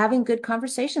having good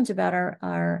conversations about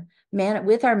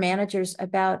with our managers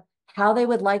about how they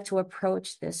would like to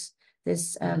approach this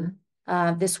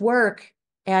work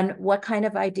and what kind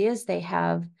of ideas they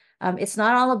have. It's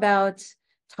not all about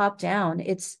top down.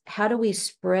 It's how do we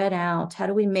spread out? How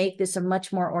do we make this a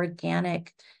much more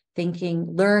organic thinking,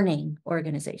 learning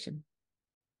organization?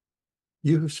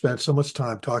 You have spent so much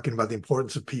time talking about the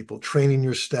importance of people, training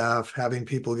your staff, having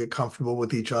people get comfortable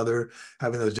with each other,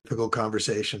 having those difficult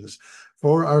conversations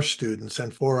for our students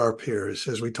and for our peers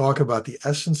as we talk about the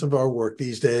essence of our work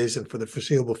these days and for the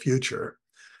foreseeable future.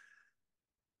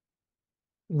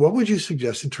 What would you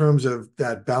suggest in terms of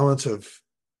that balance of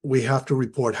we have to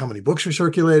report how many books we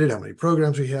circulated, how many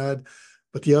programs we had,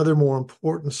 but the other more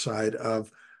important side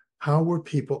of how were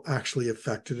people actually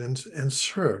affected and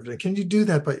served? And can you do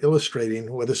that by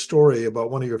illustrating with a story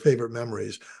about one of your favorite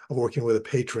memories of working with a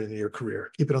patron in your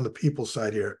career? Keep it on the people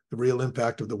side here, the real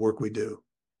impact of the work we do.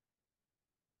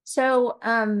 So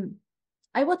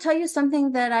I will tell you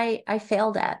something that I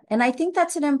failed at. And I think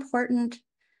that's an important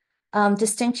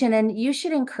distinction. And you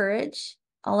should encourage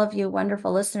all of you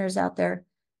wonderful listeners out there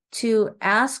to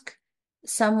ask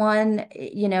someone,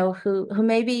 who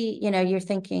maybe, you're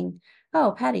thinking,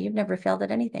 oh, Patty, you've never failed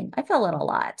at anything. I fail at a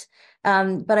lot.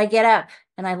 But I get up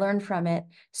and I learn from it.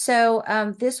 So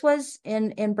this was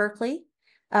in Berkeley.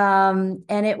 And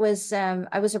it was,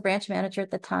 I was a branch manager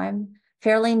at the time,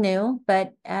 fairly new,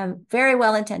 but very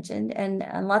well-intentioned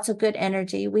and lots of good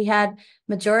energy. We had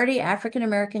majority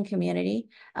African-American community.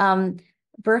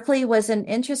 Berkeley was an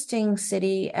interesting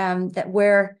city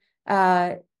where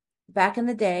back in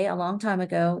the day, a long time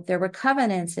ago, there were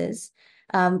covenances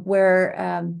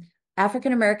where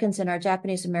African Americans and our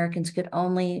Japanese Americans could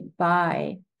only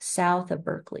buy south of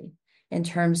Berkeley in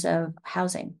terms of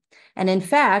housing. And in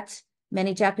fact,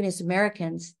 many Japanese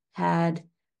Americans had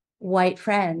white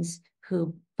friends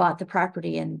who bought the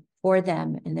property for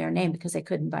them in their name because they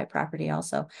couldn't buy property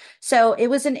also. So it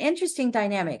was an interesting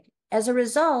dynamic. As a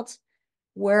result,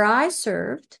 where I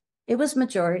served, it was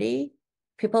majority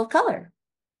people of color.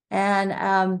 And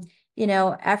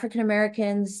African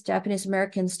Americans, Japanese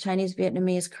Americans, Chinese,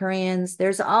 Vietnamese, Koreans.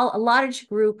 There's a large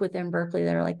group within Berkeley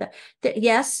that are like that.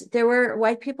 Yes, there were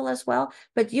white people as well,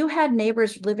 but you had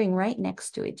neighbors living right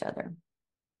next to each other,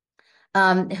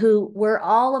 who were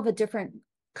all of a different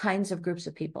kinds of groups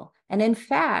of people. And in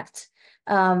fact,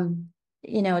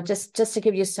 just to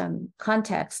give you some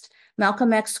context,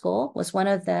 Malcolm X School was one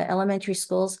of the elementary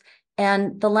schools.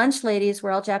 And the lunch ladies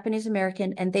were all Japanese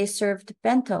American, and they served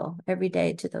bento every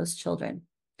day to those children.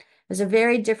 There's a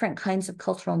very different kinds of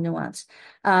cultural nuance.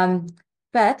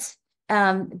 But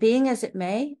being as it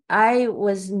may, I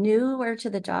was newer to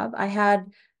the job. I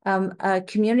had a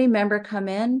community member come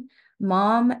in,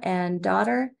 mom and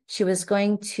daughter. She was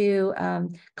going to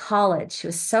college. She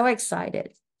was so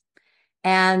excited.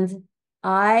 And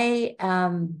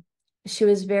she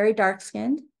was very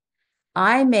dark-skinned.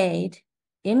 I made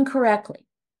incorrectly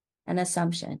an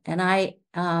assumption. And I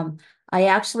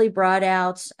actually brought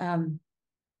out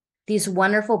these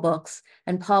wonderful books,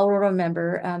 and Paul will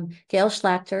remember, Gail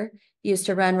Schlachter used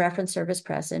to run Reference Service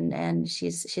Press, and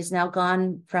she's now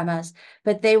gone from us.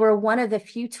 But they were one of the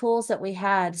few tools that we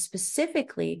had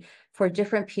specifically for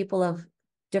different people of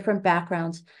different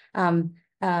backgrounds,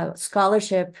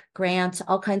 scholarship, grants,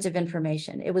 all kinds of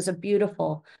information. It was a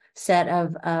beautiful set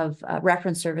of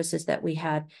reference services that we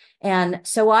had. And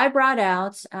so I brought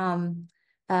out,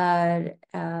 I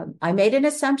made an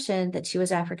assumption that she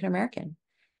was African-American.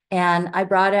 And I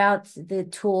brought out the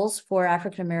tools for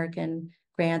African-American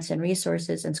grants and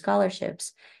resources and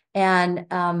scholarships. And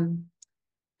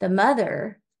the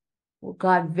mother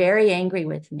got very angry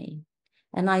with me.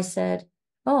 And I said,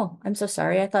 "Oh, I'm so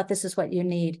sorry. I thought this is what you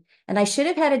need." And I should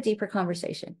have had a deeper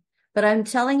conversation. But I'm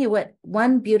telling you what,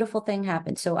 one beautiful thing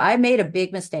happened. So I made a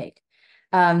big mistake.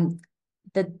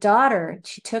 The daughter,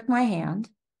 she took my hand.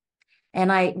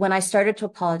 And when I started to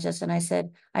apologize, and I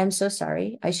said, "I'm so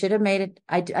sorry. I should have made it.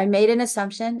 I made an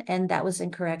assumption, and that was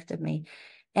incorrect of me."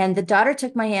 And the daughter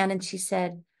took my hand and she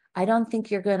said, I don't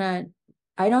think you're gonna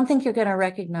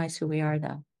recognize who we are,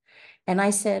 though." And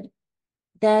I said,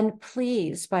 "Then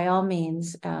please, by all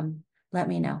means, let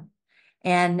me know."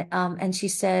 And she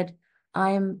said,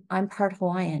 I'm part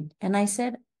Hawaiian." And I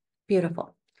said,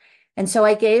 "Beautiful." And so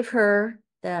I gave her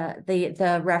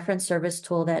the reference service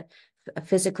tool that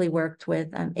physically worked with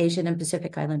Asian and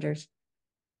Pacific Islanders.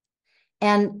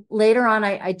 And later on,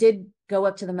 I did go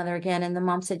up to the mother again, and the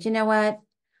mom said, "You know what?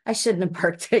 I shouldn't have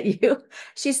barked at you."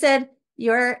 She said,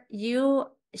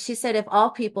 she said, "If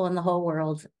all people in the whole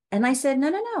world." And I said,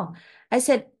 No. I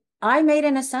said, "I made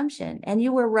an assumption and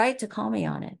you were right to call me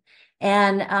on it."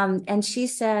 And she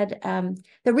said,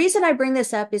 the reason I bring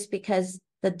this up is because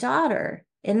the daughter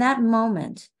in that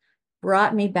moment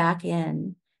brought me back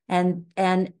in and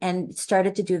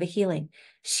started to do the healing.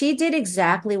 She did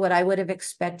exactly what I would have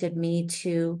expected me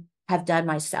to have done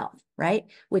myself, right?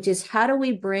 Which is, how do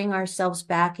we bring ourselves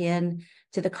back in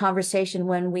to the conversation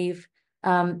when we've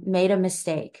made a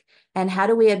mistake? And how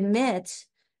do we admit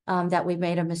that we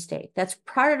made a mistake? That's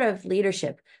part of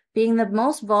leadership. Being the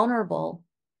most vulnerable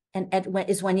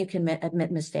is when you can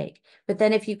admit mistake. But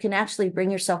then if you can actually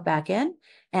bring yourself back in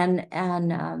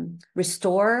and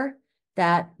restore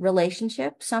that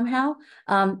relationship somehow,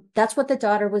 that's what the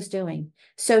daughter was doing.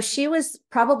 So she was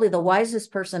probably the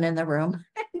wisest person in the room.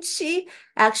 And she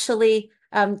actually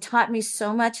taught me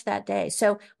so much that day.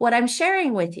 So what I'm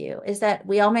sharing with you is that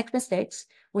we all make mistakes.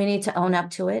 We need to own up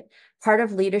to it. Part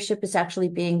of leadership is actually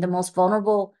being the most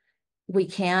vulnerable we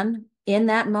can in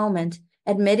that moment,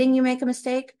 admitting you make a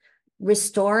mistake,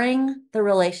 restoring the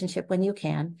relationship when you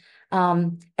can,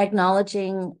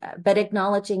 acknowledging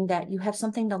that you have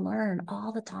something to learn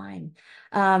all the time.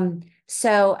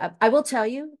 So I will tell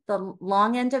you the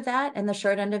long end of that, and the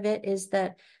short end of it is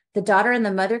that the daughter and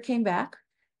the mother came back.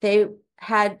 They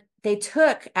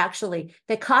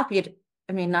copied,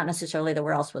 I mean, not necessarily that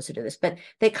we're all supposed to do this, but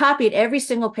they copied every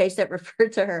single page that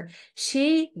referred to her.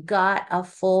 She got a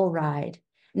full ride.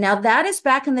 Now, that is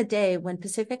back in the day when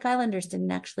Pacific Islanders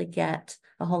didn't actually get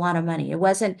a whole lot of money. It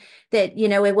wasn't that,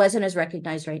 it wasn't as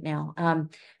recognized right now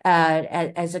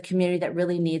as a community that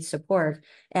really needs support.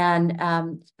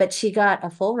 But she got a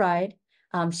full ride.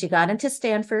 She got into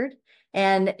Stanford,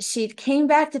 and she came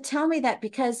back to tell me that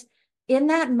because in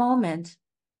that moment,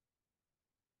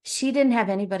 she didn't have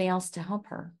anybody else to help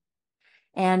her.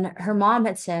 And her mom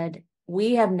had said,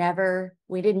 we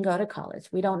didn't go to college.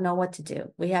 We don't know what to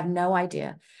do. We have no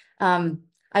idea.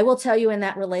 I will tell you, in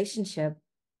that relationship,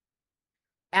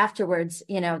 afterwards,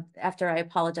 after I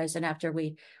apologized and after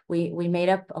we made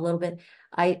up a little bit,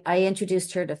 I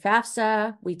introduced her to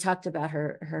FAFSA. We talked about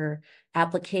her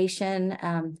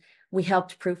application. We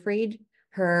helped proofread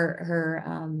her,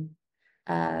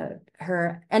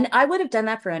 and I would have done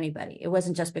that for anybody. It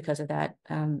wasn't just because of that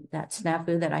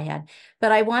snafu that I had,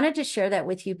 but I wanted to share that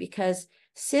with you because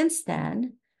since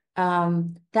then,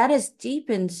 that has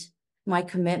deepened my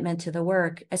commitment to the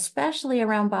work, especially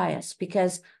around bias,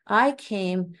 because I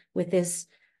came with this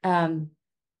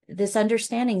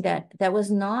understanding that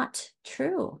was not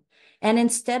true. And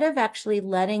instead of actually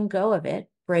letting go of it,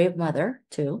 brave mother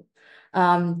too,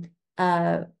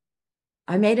 I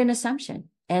made an assumption.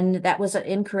 And that was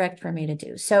incorrect for me to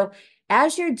do. So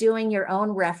as you're doing your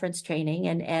own reference training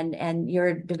and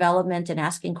your development and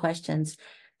asking questions,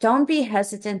 don't be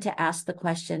hesitant to ask the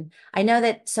question. I know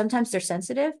that sometimes they're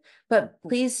sensitive, but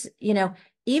please,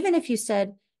 even if you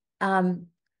said, I'm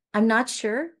not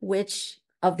sure which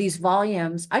of these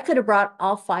volumes, I could have brought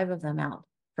all 5 of them out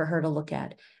for her to look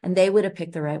at, and they would have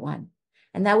picked the right one.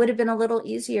 And that would have been a little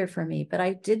easier for me, but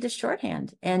I did the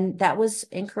shorthand, and that was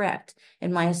incorrect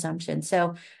in my assumption.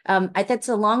 So that's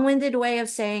a long-winded way of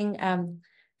saying,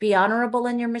 be honorable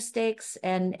in your mistakes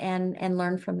and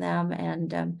learn from them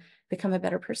and become a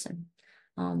better person.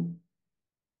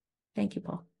 Thank you,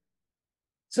 Paul.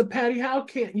 So, Patty, how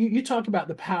can you talk about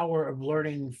the power of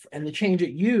learning and the change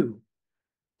that you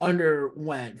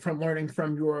underwent from learning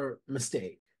from your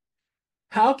mistake?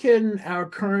 How can our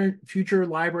current future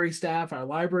library staff, our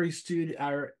library student,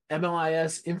 our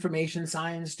MLIS information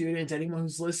science students, anyone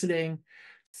who's listening,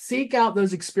 seek out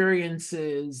those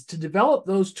experiences to develop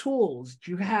those tools that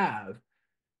you have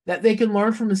that they can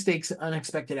learn from mistakes and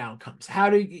unexpected outcomes? How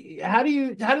do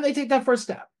they take that first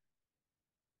step?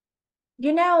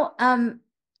 You know,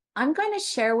 I'm going to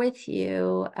share with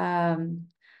you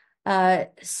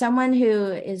someone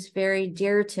who is very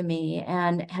dear to me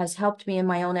and has helped me in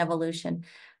my own evolution.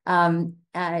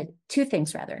 Two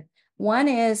things, rather. One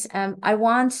is I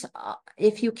want,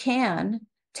 if you can,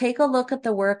 take a look at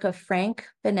the work of Frank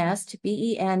Benest,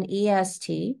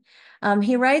 Benest.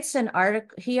 He writes an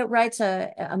article. He writes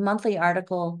a monthly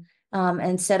article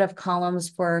and set of columns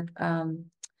for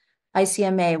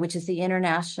ICMA, which is the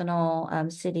International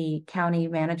City County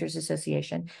Managers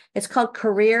Association. It's called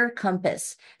Career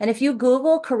Compass. And if you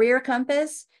Google Career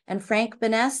Compass and Frank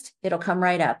Benest, it'll come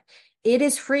right up. It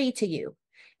is free to you.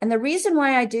 And the reason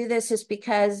why I do this is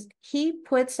because he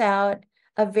puts out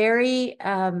a very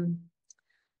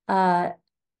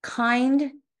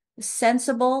kind,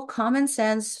 sensible, common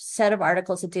sense set of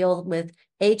articles that deal with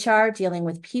HR, dealing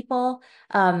with people.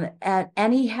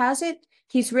 And he has it.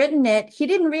 He's written it. He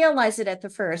didn't realize it at the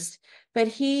first, but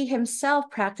he himself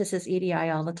practices EDI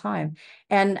all the time.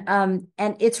 And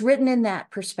it's written in that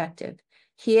perspective.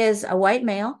 He is a white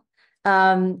male.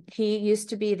 He used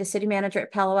to be the city manager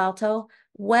at Palo Alto,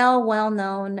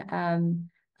 well-known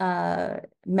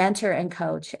mentor and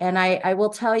coach. And I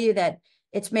will tell you that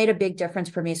it's made a big difference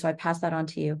for me. So I pass that on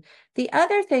to you. The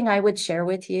other thing I would share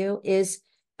with you is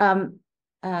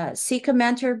seek a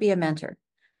mentor, be a mentor.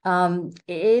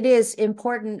 It is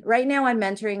important. Right now, I'm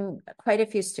mentoring quite a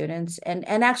few students and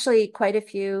actually quite a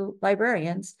few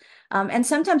librarians, and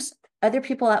sometimes other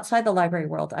people outside the library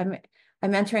world. I'm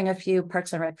mentoring a few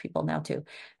Parks and Rec people now too.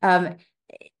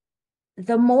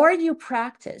 The more you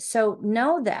practice, so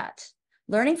know that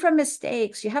learning from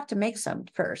mistakes, you have to make some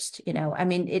first. I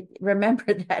mean,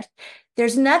 remember that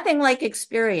there's nothing like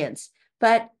experience,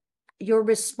 but your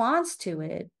response to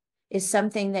it is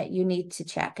something that you need to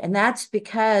check. And that's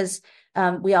because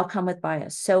we all come with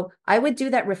bias. So I would do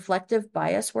that reflective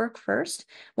bias work first.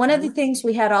 One of the things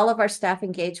we had all of our staff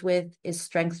engage with is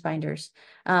strengths finders.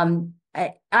 Not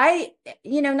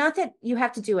that you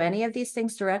have to do any of these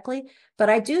things directly, but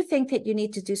I do think that you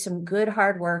need to do some good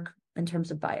hard work in terms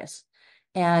of bias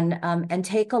and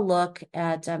take a look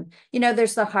at,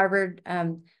 there's the Harvard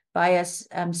bias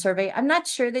survey. I'm not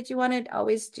sure that you want to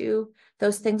always do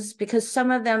those things because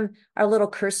some of them are a little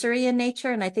cursory in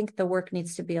nature, and I think the work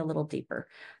needs to be a little deeper.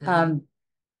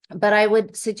 But I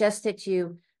would suggest that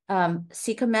you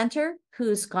seek a mentor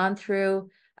who's gone through,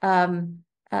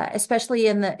 especially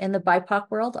in the BIPOC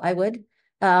world. I would,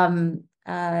 and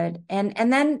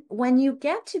then when you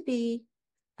get to be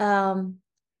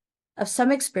of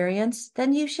some experience,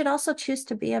 then you should also choose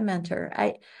to be a mentor.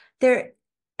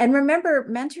 And remember,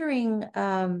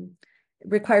 mentoring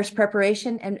requires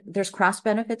preparation, and there's cross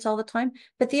benefits all the time.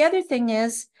 But the other thing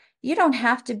is, you don't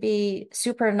have to be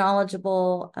super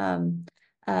knowledgeable,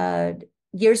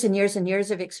 years and years and years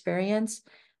of experience.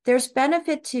 There's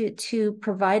benefit to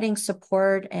providing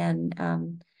support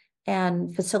and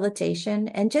facilitation,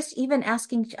 and just even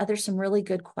asking others some really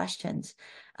good questions.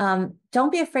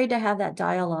 Don't be afraid to have that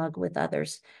dialogue with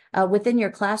others within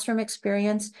your classroom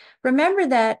experience. Remember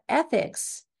that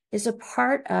ethics is a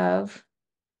part of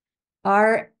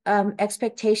our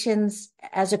expectations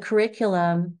as a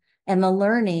curriculum and the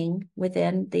learning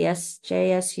within the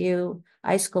SJSU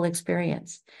iSchool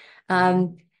experience.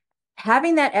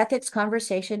 Having that ethics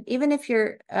conversation, even if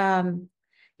your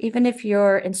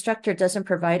instructor doesn't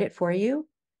provide it for you,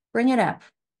 bring it up.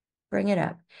 Bring it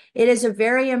up. It is a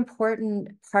very important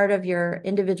part of your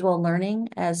individual learning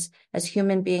as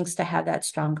human beings to have that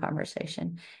strong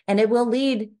conversation. And it will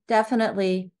lead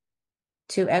definitely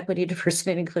to equity,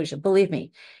 diversity, and inclusion. Believe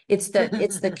me, it's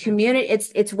the community,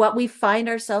 it's what we find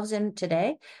ourselves in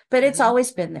today, but it's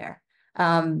always been there.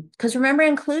 Because remember,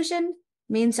 inclusion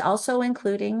means also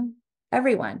including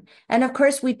everyone. And of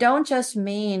course, we don't just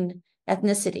mean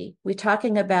ethnicity. We're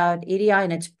talking about EDI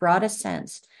in its broadest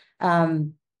sense.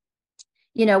 One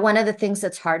of the things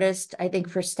that's hardest, I think,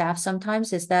 for staff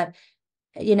sometimes is that,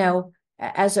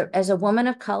 as a woman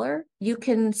of color, you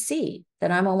can see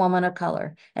that I'm a woman of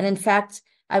color. And in fact,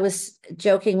 I was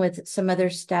joking with some other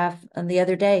staff the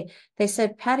other day. They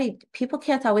said, Patty, people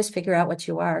can't always figure out what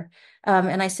you are.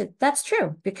 And I said, that's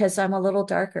true, because I'm a little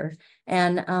darker.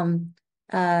 And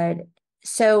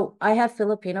so I have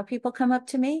Filipino people come up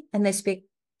to me and they speak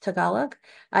Tagalog.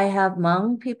 I have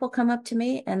Hmong people come up to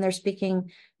me and they're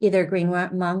speaking either green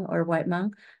Hmong or white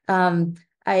Hmong.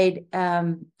 I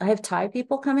have Thai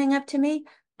people coming up to me.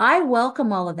 I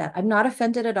welcome all of that. I'm not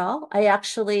offended at all. I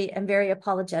actually am very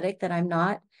apologetic that I'm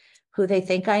not who they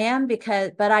think I am,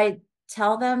 but I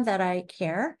tell them that I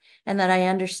care and that I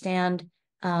understand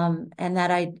and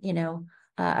that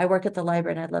I work at the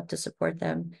library, and I'd love to support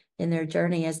them in their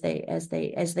journey as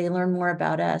they learn more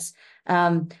about us.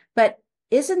 But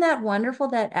isn't that wonderful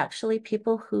that actually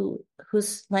people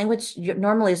whose language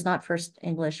normally is not first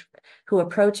English, who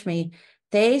approach me,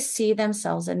 they see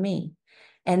themselves in me.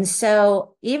 And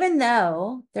so even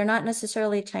though they're not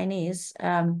necessarily Chinese,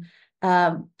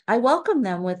 I welcome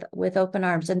them with open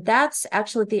arms. And that's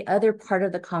actually the other part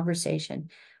of the conversation.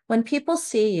 When people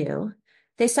see you,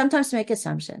 they sometimes make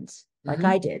assumptions, like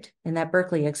I did in that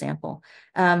Berkeley example.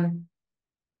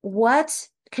 What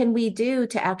can we do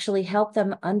to actually help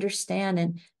them understand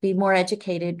and be more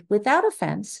educated without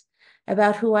offense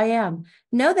about who I am?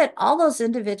 Know that all those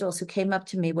individuals who came up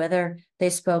to me, whether they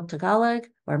spoke Tagalog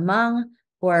or Hmong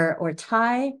or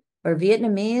Thai or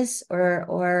Vietnamese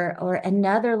or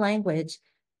another language,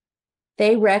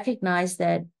 they recognize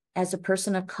that as a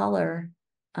person of color,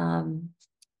 they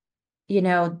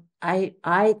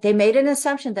made an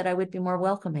assumption that I would be more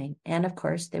welcoming. And of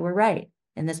course, they were right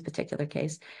in this particular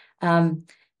case.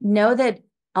 Know that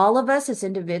all of us as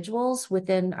individuals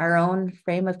within our own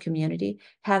frame of community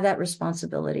have that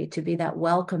responsibility to be that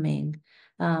welcoming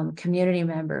community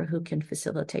member who can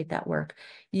facilitate that work.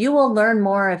 You will learn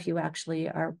more if you actually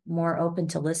are more open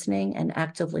to listening and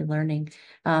actively learning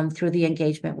through the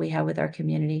engagement we have with our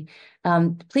community.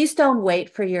 Please don't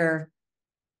wait for your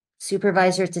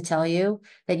supervisor to tell you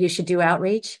that you should do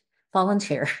outreach.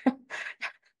 Volunteer.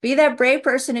 Be that brave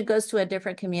person who goes to a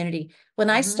different community.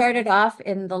 When I started off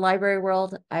in the library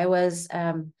world, I was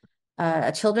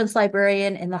a children's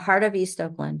librarian in the heart of East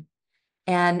Oakland.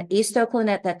 And East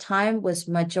Oakland at that time was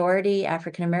majority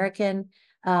African American,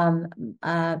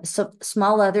 so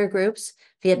small other groups,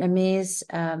 Vietnamese,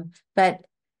 but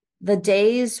the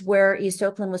days where East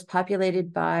Oakland was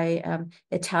populated by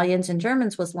Italians and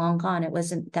Germans was long gone. It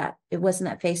wasn't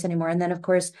that face anymore. And then, of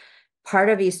course, part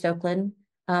of East Oakland,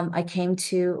 I came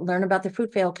to learn about the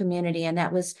Fruitvale community, and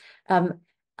that was a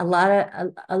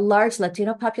large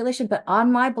Latino population. But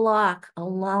on my block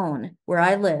alone, where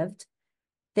I lived,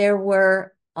 there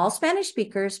were all Spanish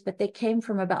speakers, but they came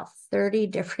from about 30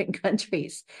 different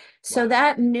countries. So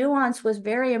that nuance was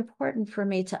very important for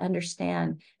me to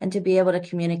understand and to be able to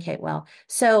communicate well.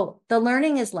 So the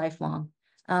learning is lifelong.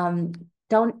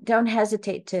 Don't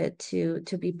hesitate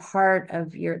to be part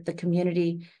of the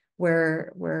community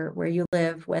where you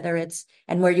live,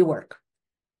 and where you work.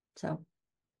 So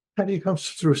Patty, it comes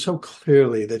through so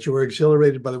clearly that you were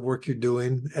exhilarated by the work you're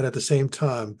doing. And at the same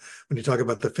time, when you talk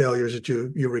about the failures that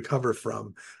you recover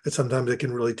from, that sometimes it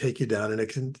can really take you down, and it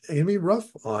can be rough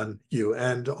on you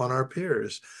and on our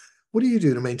peers. What do you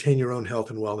do to maintain your own health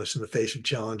and wellness in the face of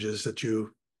challenges that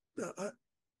you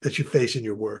face in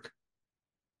your work?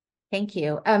 Thank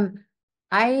you.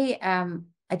 I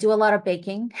do a lot of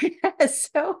baking.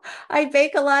 So I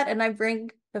bake a lot, and I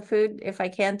bring the food if I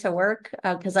can to work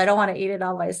because I don't want to eat it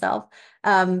all myself.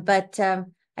 But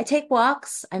I take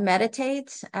walks, I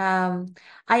meditate. I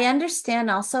understand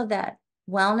also that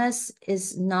wellness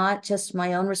is not just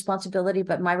my own responsibility,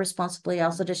 but my responsibility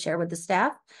also to share with the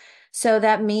staff. So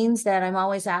that means that I'm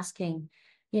always asking,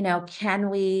 can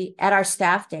we, at our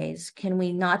staff days, can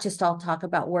we not just all talk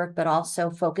about work, but also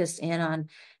focus in on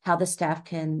how the staff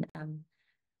can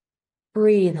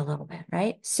breathe a little bit,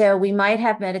 right? So we might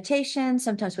have meditation.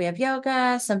 Sometimes we have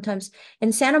yoga. Sometimes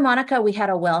in Santa Monica, we had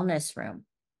a wellness room.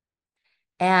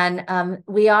 And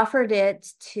we offered it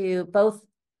to both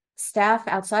staff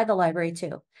outside the library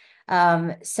too.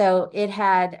 So it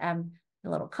had a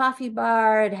little coffee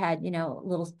bar. It had,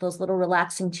 those little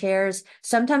relaxing chairs.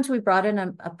 Sometimes we brought in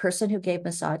a person who gave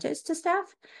massages to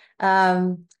staff.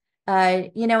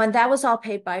 And that was all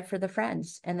paid by for the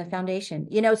Friends and the foundation,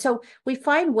 so we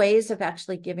find ways of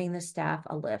actually giving the staff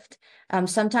a lift.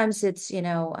 Sometimes it's,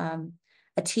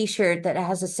 a t-shirt that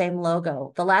has the same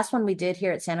logo. The last one we did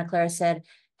here at Santa Clara said,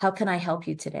 "How can I help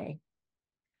you today?"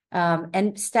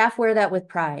 And staff wear that with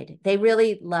pride. They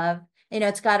really love,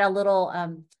 it's got a little,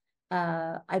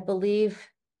 I believe,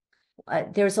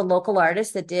 there's a local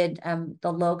artist that did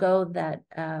the logo that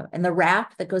and the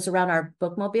wrap that goes around our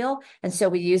bookmobile. And so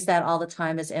we use that all the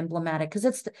time as emblematic because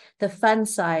it's the fun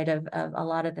side of a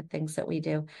lot of the things that we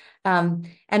do. And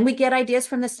we get ideas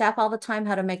from the staff all the time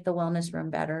how to make the wellness room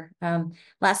better.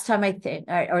 Last time I think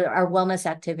our wellness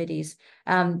activities,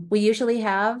 we usually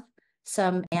have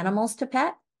some animals to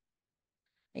pet.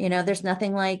 There's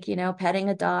nothing like, petting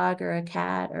a dog or a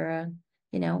cat or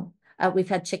we've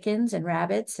had chickens and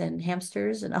rabbits and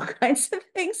hamsters and all kinds of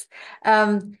things.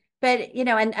 But,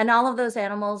 and all of those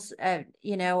animals, are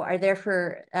there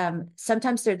for,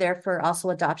 sometimes they're there for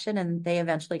also adoption, and they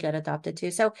eventually get adopted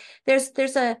too. So there's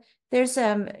there's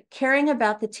caring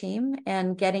about the team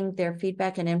and getting their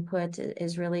feedback and input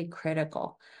is really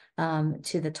critical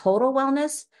to the total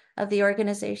wellness of the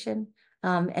organization,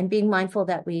 and being mindful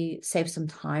that we save some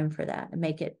time for that and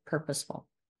make it purposeful.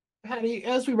 Patty,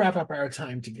 as we wrap up our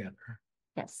time together,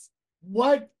 Yes.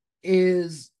 what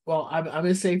is, well, I'm going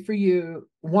to say for you,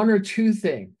 one or two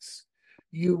things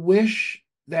you wish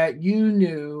that you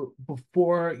knew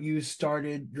before you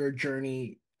started your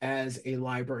journey as a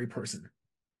library person?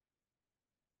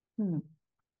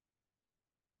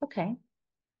 Okay.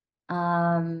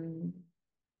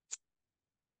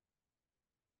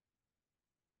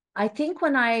 I think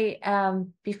when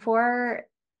before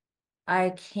I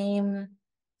came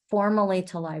formally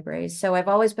to libraries, so I've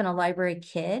always been a library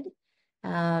kid,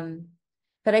 but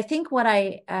I think what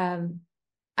I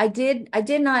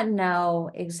did not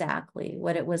know exactly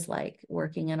what it was like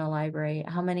working in a library,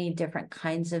 how many different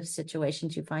kinds of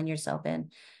situations you find yourself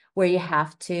in where you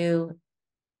have to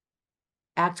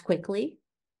act quickly,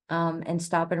 and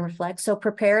stop and reflect. So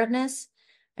preparedness,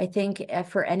 I think,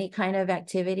 for any kind of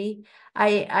activity.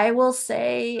 I will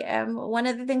say, one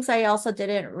of the things I also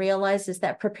didn't realize is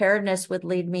that preparedness would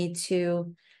lead me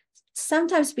to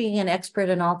sometimes being an expert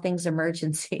in all things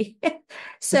emergency.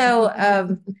 So,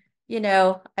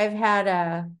 I've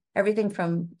had everything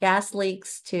from gas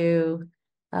leaks to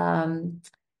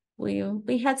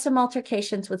we had some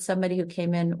altercations with somebody who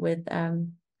came in with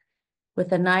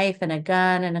a knife and a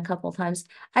gun, and a couple of times.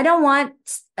 I don't want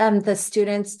the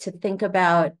students to think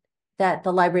about that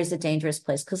the library is a dangerous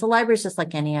place, because the library is just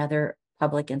like any other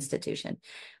public institution.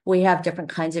 We have different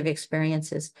kinds of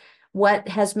experiences. What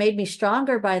has made me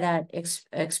stronger by that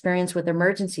experience with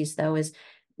emergencies, though, is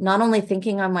not only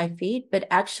thinking on my feet, but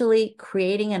actually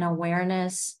creating an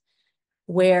awareness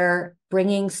where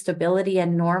bringing stability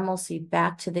and normalcy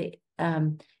back to the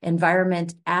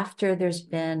environment after there's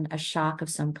been a shock of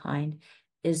some kind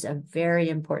is a very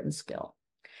important skill.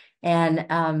 And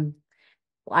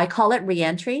I call it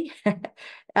reentry.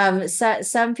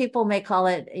 Some people may call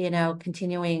it,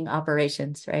 continuing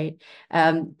operations, right?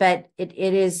 But it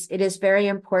is very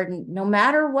important, no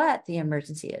matter what the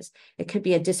emergency is. It could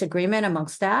be a disagreement among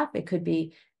staff. It could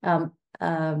be,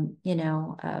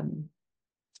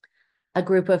 a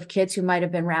group of kids who might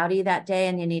have been rowdy that day,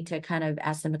 and you need to kind of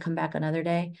ask them to come back another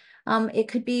day. It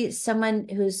could be someone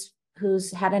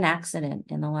who's had an accident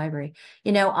in the library.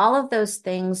 All of those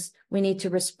things, we need to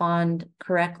respond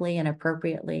correctly and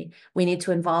appropriately. We need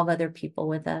to involve other people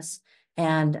with us.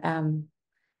 And,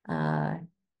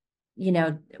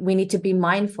 we need to be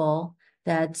mindful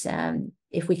that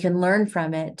if we can learn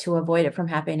from it, to avoid it from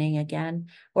happening again,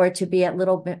 or to be a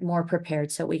little bit more prepared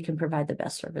so we can provide the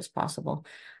best service possible.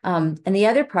 And the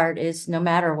other part is, no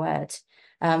matter what,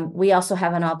 we also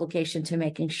have an obligation to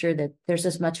making sure that there's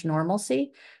as much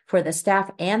normalcy for the staff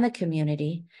and the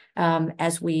community,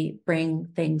 as we bring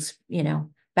things,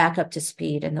 back up to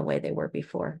speed in the way they were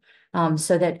before,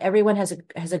 so that everyone has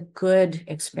a good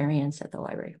experience at the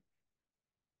library.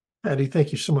 Patty,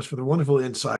 thank you so much for the wonderful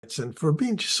insights and for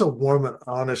being just so warm and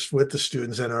honest with the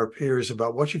students and our peers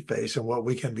about what you face and what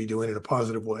we can be doing in a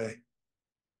positive way.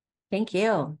 Thank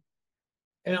you.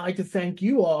 And I'd like to thank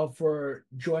you all for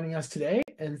joining us today.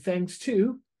 And thanks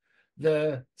to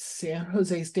the San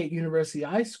Jose State University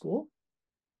iSchool.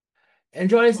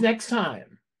 And join us next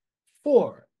time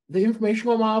for the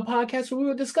Informational Mile podcast, where we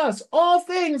will discuss all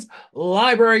things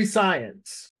library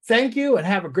science. Thank you and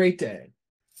have a great day.